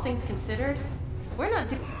 You know, all things considered, we're not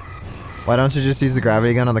Why don't you just use the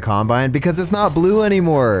gravity gun on the Combine? Because it's not blue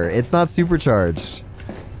anymore. It's not supercharged.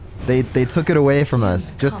 They took it away from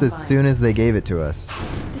us just as soon as they gave it to us.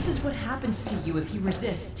 This is what happens to you if you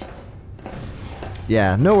resist.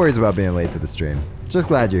 Yeah, no worries about being late to the stream. Just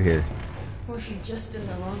glad you're here. Or if you're just in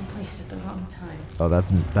the wrong place at the wrong time.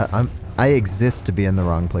 Oh, I exist to be in the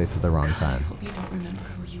wrong place at the wrong I time. hope you don't remember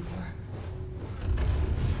who you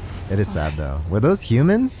were. It is sad though. Were those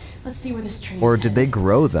humans? Let's see where this train Or is did they headed.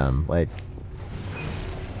 grow them? Like,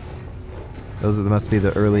 those must be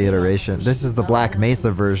the early iteration. This is the Black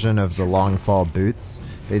Mesa version of the long fall boots.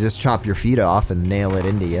 They just chop your feet off and nail it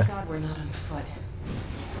into you. God, we're not on foot.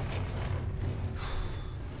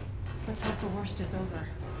 Let's hope the worst is over.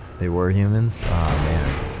 They were humans? Oh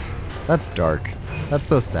man. That's dark. That's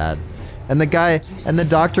so sad. And the guy, and the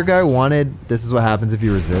doctor guy wanted, this is what happens if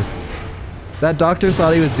you resist. That doctor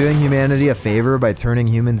thought he was doing humanity a favor by turning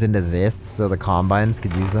humans into this so the Combines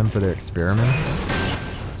could use them for their experiments.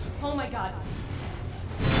 Oh my god.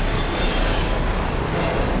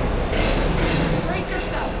 Brace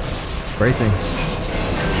yourself. Bracing.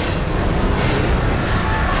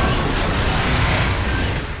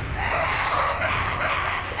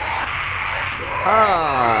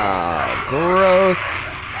 Ah, gross.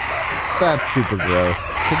 That's super gross.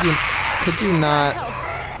 Could you not?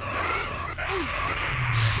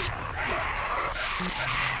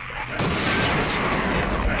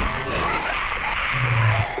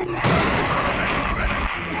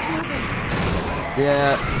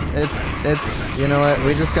 Yeah, it's, you know what?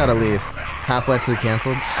 We just gotta leave. Half-Life 3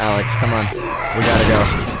 canceled. Alex, come on. We gotta go.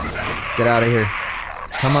 Get out of here.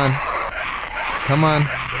 Come on. Come on.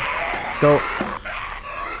 Let's go.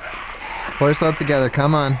 Pull yourself together.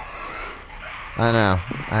 Come on. I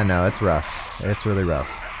know. It's rough. It's really rough.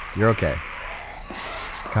 You're okay.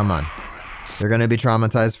 Come on. You're gonna be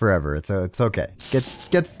traumatized forever. It's okay.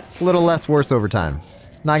 Gets a little less worse over time.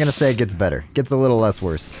 Not gonna say it gets better. Gets a little less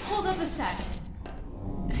worse. Hold up a sec.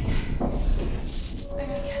 I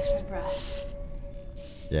gotta catch my breath.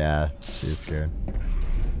 Yeah, she's scared.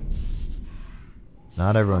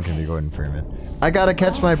 Not everyone can be Gordon Freeman. I gotta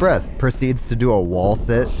catch my breath. Proceeds to do a wall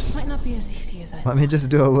sit. This might not be as easy as I Let thought. me just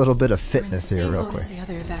do a little bit of We're in the fitness here same real boat quick. as the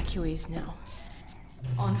other evacuees now.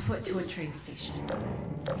 On foot to a train station.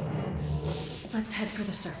 Let's head for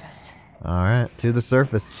the surface. Alright, to the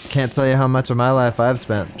surface. Can't tell you how much of my life I've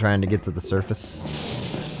spent trying to get to the surface.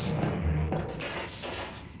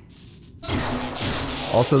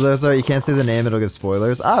 Also, those are, you can't say the name, it'll give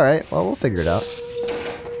spoilers. Alright, well, we'll figure it out.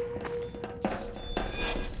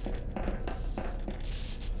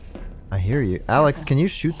 I hear you. Alex, can you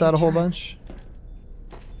shoot that a whole bunch?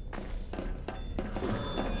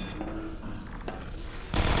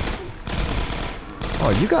 Oh,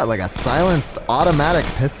 you got like a silenced automatic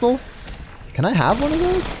pistol? Can I have one of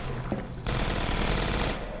those?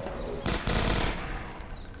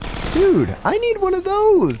 Dude, I need one of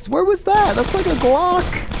those! Where was that? That's like a Glock!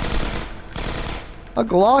 A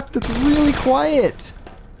Glock that's really quiet!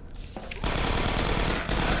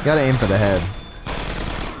 Gotta aim for the head.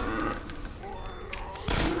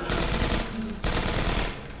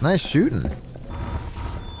 Nice shooting.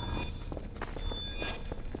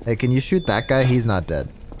 Hey, can you shoot that guy? He's not dead.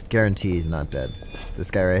 Guarantee he's not dead. This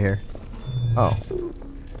guy right here. Oh.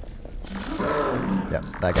 Yep,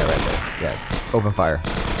 that guy right there. Yeah, open fire.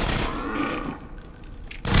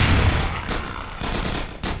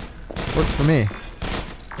 Works for me.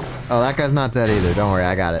 Oh, that guy's not dead either. Don't worry,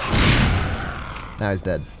 I got it. Now he's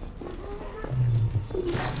dead.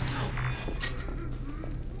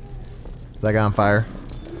 Is that guy on fire?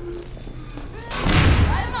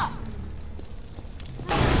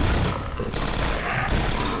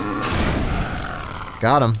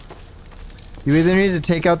 Got him. You either need to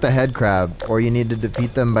take out the head crab, or you need to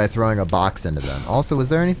defeat them by throwing a box into them. Also, was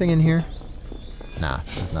there anything in here? Nah,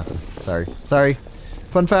 there's nothing. Sorry.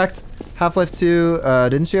 Fun fact, Half-Life 2,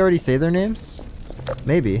 didn't she already say their names?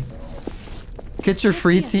 Maybe. Get your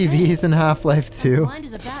free TVs in Half-Life 2. Blind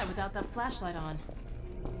as a bat without that flashlight on.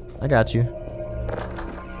 I got you.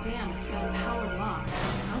 Damn, it's got a power lock.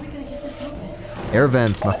 How are we gonna get this open? Air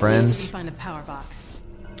vents, my friend. See if we find a power box.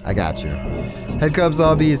 I got you. Headcrab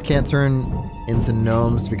zombies can't turn into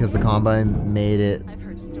gnomes because the Combine made it I've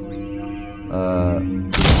heard stories.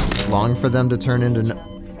 long for them to turn into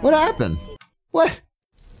What happened? What?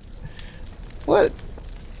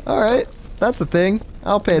 Alright, that's a thing.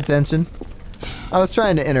 I'll pay attention. I was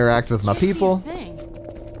trying to interact with my people. Can't see a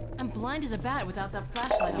thing. I'm blind as a bat without that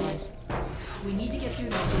flashlight on. We need to get through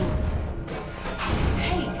that door.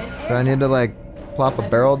 Hey, an air Do I need to like plop a I've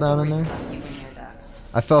barrel heard down in stories there? about you and air ducts.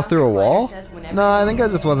 I fell through a Dr. wall? Fletcher says whenever No, I you think I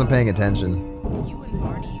just wasn't paying attention. You and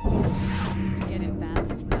Barney used to get in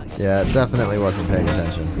fastest without Yeah, definitely wasn't paying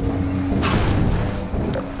attention.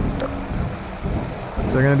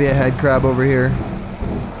 Is there gonna be a head crab over here?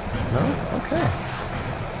 No? Okay.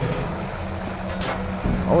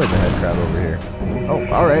 Always a head crab over here. Oh,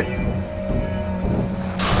 alright.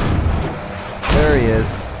 There he is.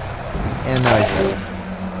 And now he's dead.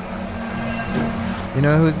 You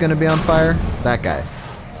know who's gonna be on fire? That guy.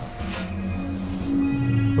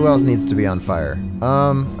 Who else needs to be on fire?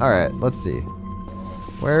 Alright, let's see.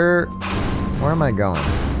 Where am I going?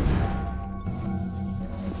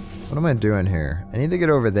 What am I doing here? I need to get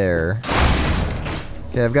over there.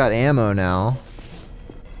 Okay, I've got ammo now.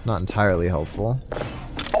 Not entirely helpful.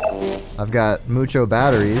 I've got mucho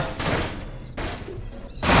batteries.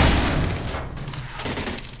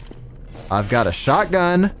 I've got a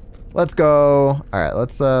shotgun. Let's go. Alright,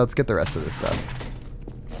 let's get the rest of this stuff.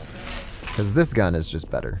 Because this gun is just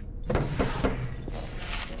better.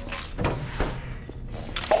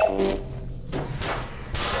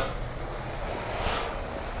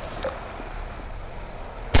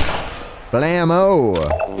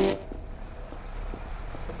 Blammo!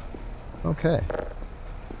 Okay.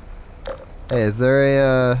 Hey, is there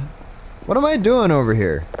a, what am I doing over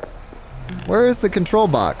here? Where is the control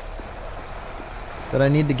box that I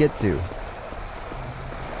need to get to?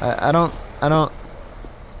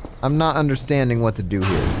 I'm not understanding what to do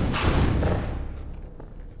here.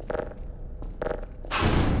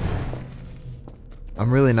 I'm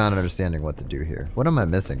really not understanding what to do here. What am I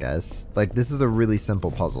missing, guys? Like, this is a really simple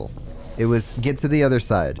puzzle. It was get to the other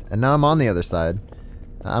side, and now I'm on the other side.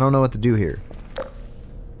 I don't know what to do here.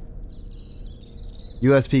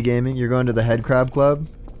 USP Gaming, you're going to the Head Crab Club?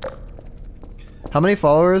 How many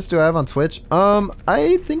followers do I have on Twitch?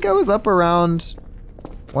 I think I was up around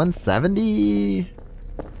 170,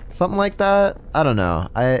 something like that. I don't know.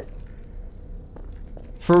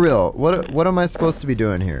 For real, what am I supposed to be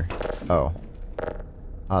doing here? Oh.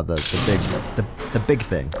 Oh, the big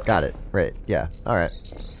thing. Got it. Right. Yeah. All right.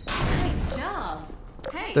 Nice job.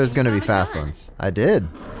 Hey, There's gonna be fast ones. I did.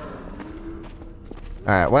 All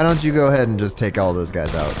right. Why don't you go ahead and just take all those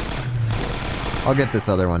guys out? I'll get this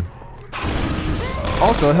other one.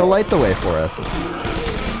 Also, he'll light the way for us.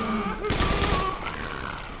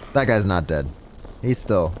 That guy's not dead. He's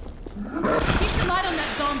still. Keep the light on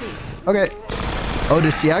that zombie. Okay. Oh,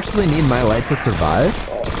 does she actually need my light to survive?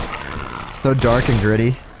 So dark and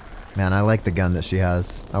gritty. Man, I like the gun that she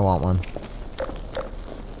has. I want one.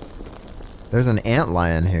 There's an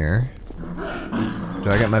antlion here. Do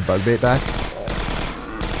I get my bug bait back?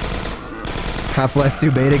 Half-Life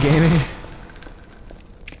 2 beta gaming?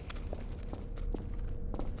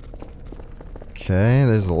 Okay,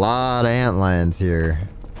 there's a lot of antlions here.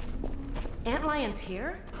 Antlions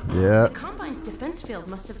here? Yeah. The Combine's defense field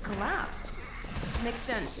must have collapsed. Makes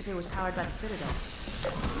sense if it was powered by the Citadel.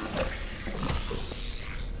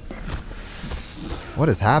 What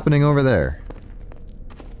is happening over there?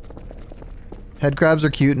 Head crabs are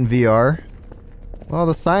cute in VR. Well,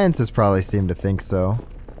 the scientists probably seem to think so.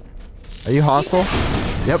 Are you hostile?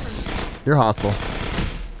 Yep. You're hostile.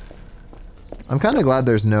 I'm kind of glad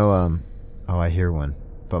there's no, oh, I hear one.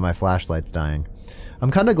 But my flashlight's dying. I'm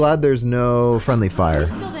kind of glad there's no friendly fire. You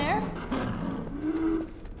still there?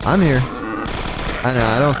 I'm here. I know,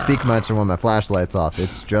 I don't speak much when my flashlight's off.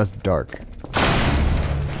 It's just dark.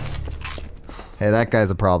 Hey, that guy's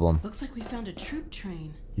a problem. Looks like we found a troop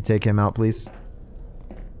train. You take him out, please?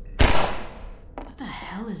 What the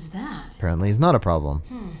hell is that? Apparently he's not a problem.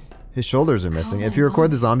 His shoulders are missing. If you record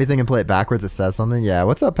the zombie thing and play it backwards, it says something. Yeah,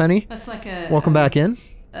 what's up, Penny? That's like a... Welcome back in.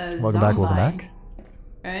 Welcome back, welcome zombine. back.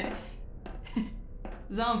 Right?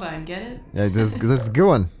 Zombine, get it? Yeah, this is a good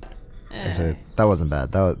one. Eh. Actually, that wasn't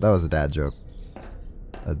bad. That was a dad joke.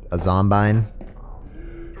 A zombine.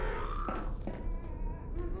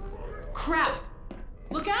 Crap!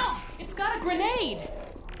 Look out! It's got a grenade!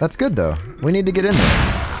 That's good, though. We need to get in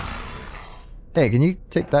there. Hey, can you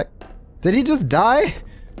take that? Did he just die?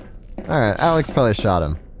 Alright, Alex probably shot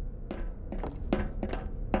him.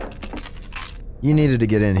 You needed to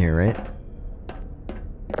get in here, right?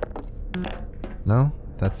 No?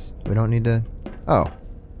 We don't need to... Oh,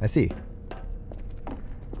 I see.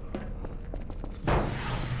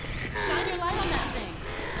 Shine your light on that thing!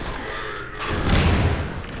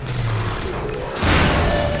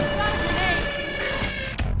 Got a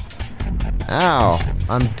grenade! Ow!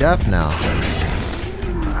 I'm deaf now.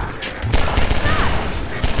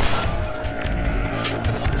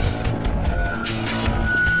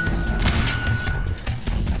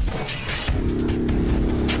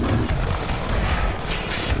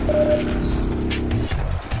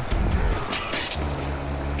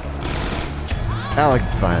 Alex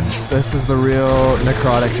is fine. This is the real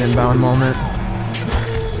Necrotics inbound moment.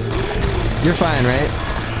 You're fine, right?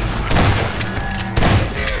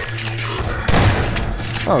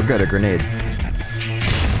 Oh, good, a grenade.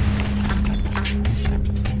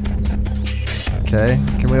 Okay,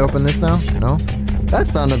 can we open this now? No? That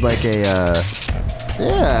sounded like a,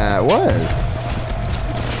 yeah, it was.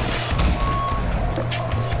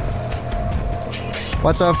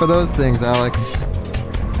 Watch out for those things, Alex.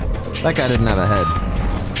 That guy didn't have a head.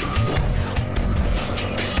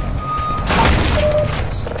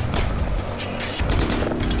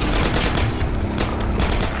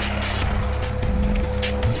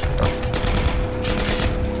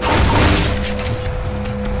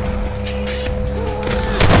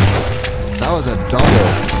 That was a double.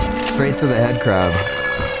 Straight to the head crab.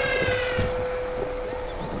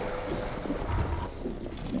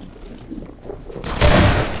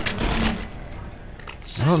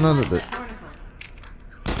 I don't know that the...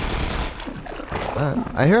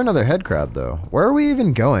 I hear another head crab though. Where are we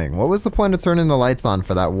even going? What was the point of turning the lights on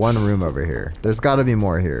for that one room over here? There's gotta be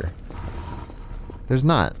more here. There's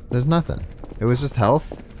not. There's nothing. It was just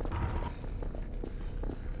health.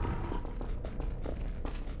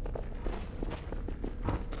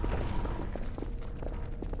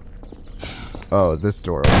 Oh, this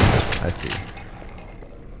door opens. I see.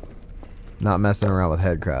 Not messing around with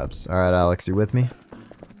head crabs. Alright, Alex, you with me?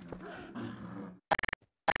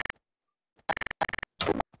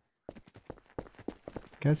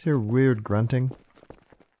 You guys hear weird grunting?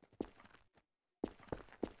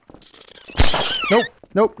 Nope,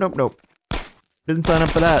 nope, nope, nope. Didn't sign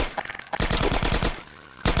up for that.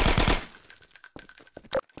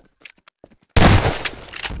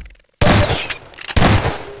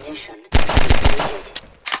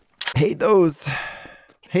 Hate those.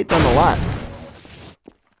 Hate them a lot.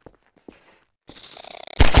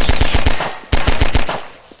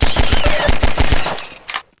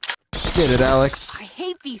 Get it, Alex. I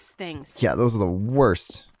hate these things. Yeah, those are the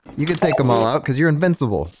worst. You can take them all out because you're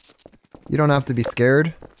invincible. You don't have to be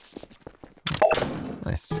scared.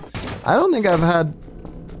 Nice. I don't think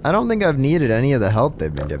I've needed any of the help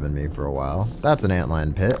they've been giving me for a while. That's an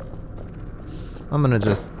antlion pit. I'm gonna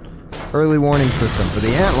just... Early warning system for the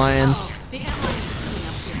antlions. Oh, the antlions are coming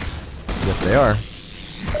up here. Yes, they are.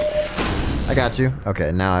 I got you.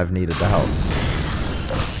 Okay, now I've needed the help.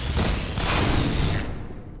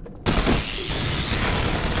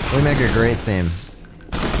 We make a great team.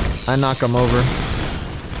 I knock them over.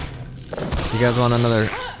 You guys want another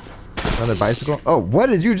bicycle? Oh, what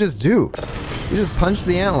did you just do? You just punched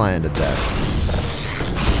the antlion to death.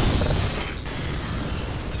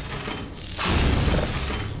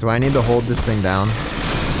 Do I need to hold this thing down?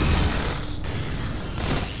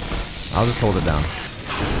 I'll just hold it down.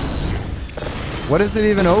 What is it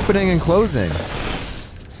even opening and closing?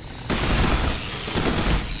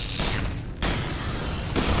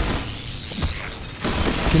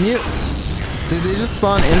 Can you... Did they just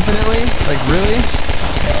spawn infinitely? Like, really?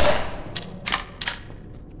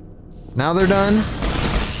 Now they're done?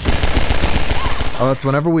 Oh, it's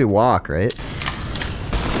whenever we walk, right?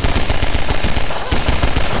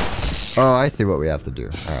 Oh, I see what we have to do.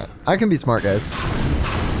 Alright. I can be smart, guys.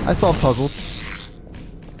 I solve puzzles.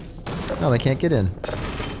 No, they can't get in.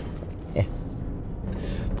 Eh.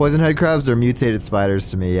 Poison head crabs are mutated spiders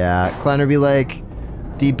to me, yeah. Kleiner be like,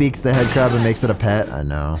 deep beaks the head crab and makes it a pet. I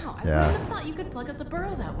know. Wow, I Yeah. would have thought you could plug up the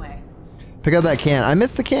burrow that way. Pick up that can. I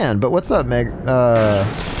missed the can, but what's up, Meg? My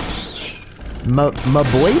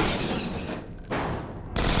boy?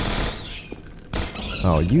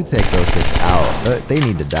 Oh, you take those things out. They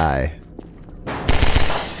need to die.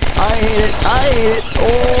 I hate it. I hate it.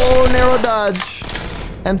 Oh, narrow dodge.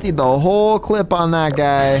 Emptied the whole clip on that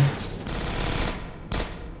guy.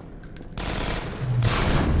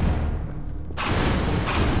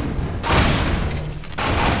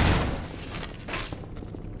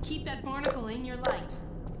 Keep that barnacle in your light.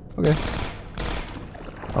 Okay.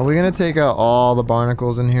 Are we gonna take out all the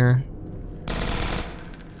barnacles in here?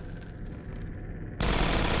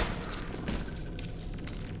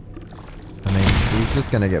 I mean, he's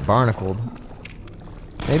just gonna get barnacled.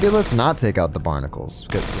 Maybe let's not take out the barnacles.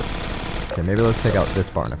 Good. Okay, maybe let's take out this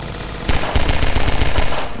barnacle. I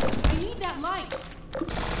need that light.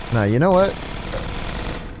 No, you know what?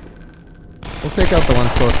 We'll take out the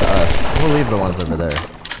ones close to us. We'll leave the ones over there.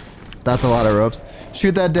 That's a lot of ropes.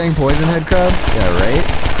 Shoot that dang poison head crab? Yeah, right?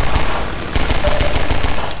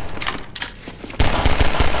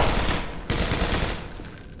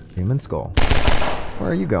 Human skull.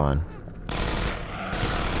 Where are you going?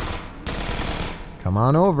 Come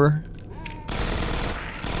on over.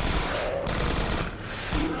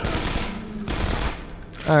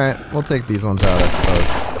 Alright, we'll take these ones out, I suppose.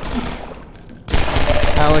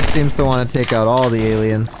 Alex seems to want to take out all the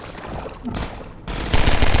aliens.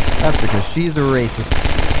 That's because she's a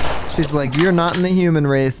racist. She's like, you're not in the human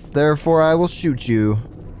race, therefore I will shoot you.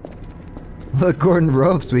 Look, Gordon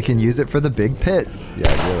ropes, we can use it for the big pits.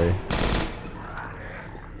 Yeah, really.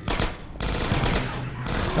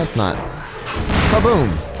 That's not. Kaboom!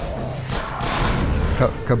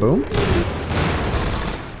 Kaboom?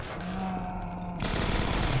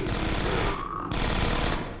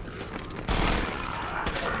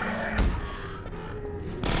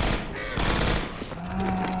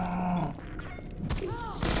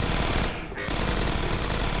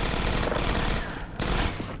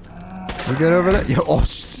 We good over there? Yo, oh,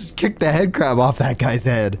 just kick the head crab off that guy's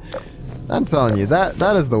head. I'm telling you,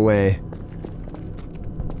 that is the way.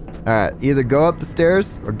 Alright, either go up the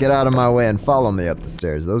stairs or get out of my way and follow me up the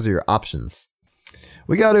stairs. Those are your options.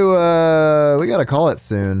 We gotta call it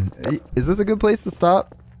soon. Is this a good place to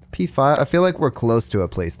stop? P5? I feel like we're close to a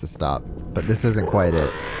place to stop, but this isn't quite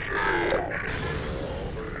it.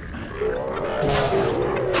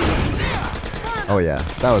 Oh yeah,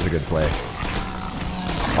 that was a good play.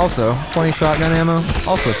 Also, 20 shotgun ammo.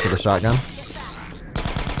 I'll switch to the shotgun.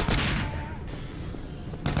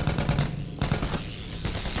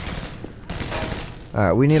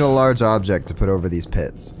 Alright, we need a large object to put over these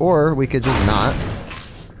pits. Or we could just not.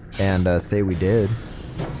 And say we did.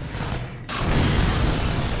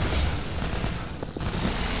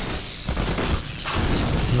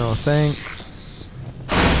 No thanks.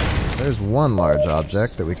 There's one large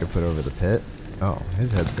object that we could put over the pit. Oh,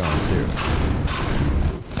 his head's gone too.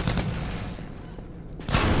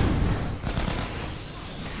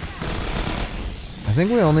 I think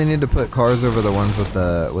we only need to put cars over the ones with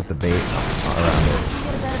the bait around it. You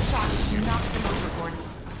get a better shot if you knock them over, Gordon.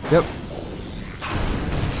 Yep.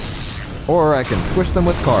 Or I can squish them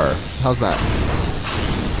with car. How's that?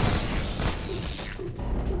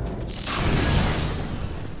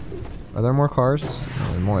 Are there more cars? Oh,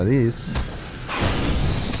 there's more of these.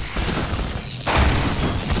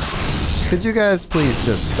 Could you guys please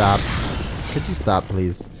just stop? Could you stop,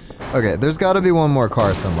 please? Okay, there's got to be one more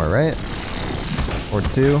car somewhere, right? Or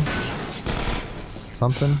two?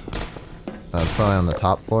 Something? It's probably on the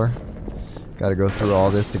top floor. Gotta go through all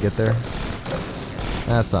this to get there.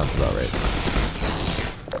 That sounds about right.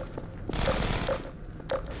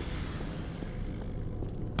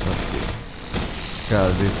 Let's see.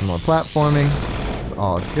 Gotta do some more platforming. It's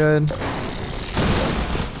all good.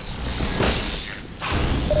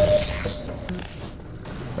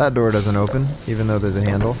 That door doesn't open, even though there's a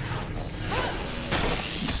handle.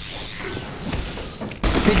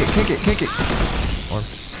 Kick it, kick it.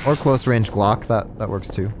 Or close range Glock, that works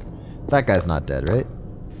too. That guy's not dead, right?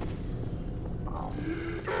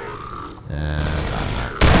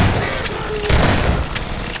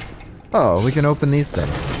 Oh, we can open these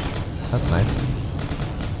things. That's nice.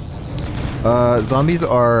 Zombies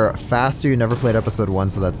are faster. You never played episode 1,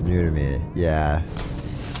 so that's new to me. Yeah.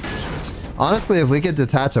 Honestly, if we could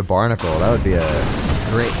detach a barnacle, that would be a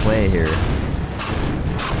great play here.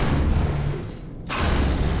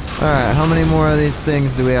 Alright, how many more of these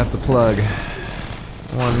things do we have to plug?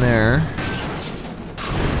 One there.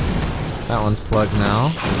 That one's plugged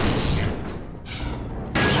now.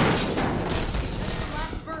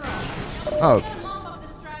 Oh.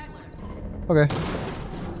 Okay.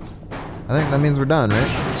 I think that means we're done, right?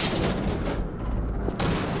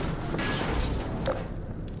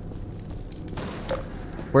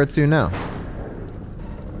 Where to now?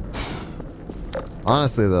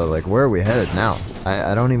 Honestly though, like, where are we headed now?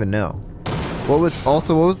 I don't even know. What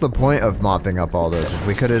was the point of mopping up all this? If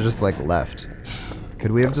we could have just, like, left.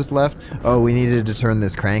 Could we have just left? Oh, we needed to turn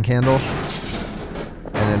this crank handle.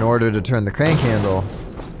 And in order to turn the crank handle,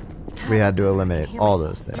 we had to eliminate all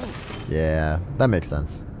those things. Yeah, that makes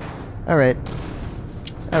sense. Alright.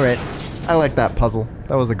 Alright. I like that puzzle.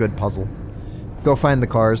 That was a good puzzle. Go find the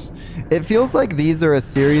cars. It feels like these are a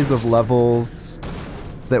series of levels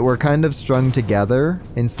that were kind of strung together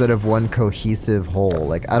instead of one cohesive whole.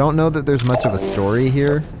 Like, I don't know that there's much of a story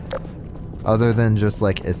here other than just,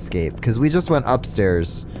 like, escape. Because we just went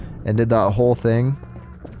upstairs and did that whole thing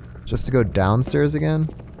just to go downstairs again.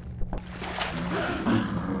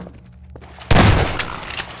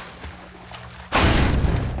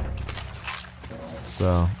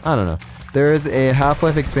 So, I don't know. There is a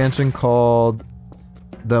Half-Life expansion called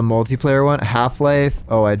the multiplayer one. Half-Life.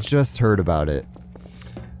 Oh, I just heard about it.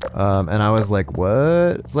 And I was like,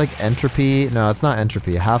 what? It's like Entropy. No, it's not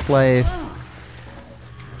Entropy. Half-Life.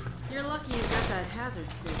 You're lucky you got that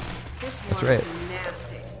hazard suit. This That's one right. is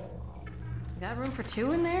nasty. Got room for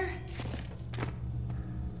 2 in there?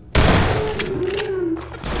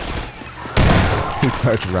 He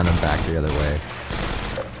starts running back the other way.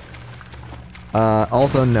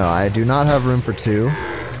 Also, no, I do not have room for 2.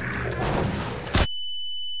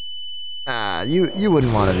 Ah, you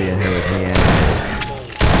wouldn't want to be in here with me anyways.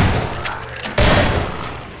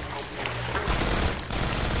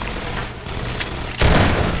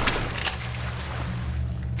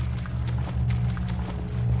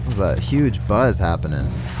 There's a huge buzz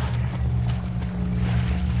happening.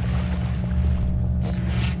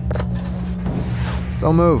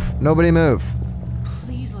 Don't move. Nobody move.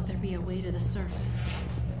 Please let there be a way to the surface.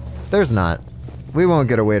 There's not. We won't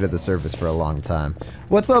get away to the surface for a long time.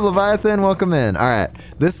 What's up, Leviathan? Welcome in. Alright.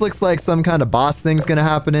 This looks like some kind of boss thing's gonna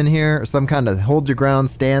happen in here, or some kind of hold your ground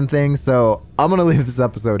stand thing, so I'm gonna leave this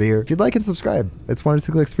episode here. If you'd like and subscribe, it's 1 or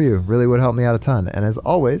 2 clicks for you. Really would help me out a ton. And as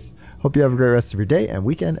always, hope you have a great rest of your day and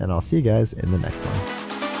weekend, and I'll see you guys in the next one.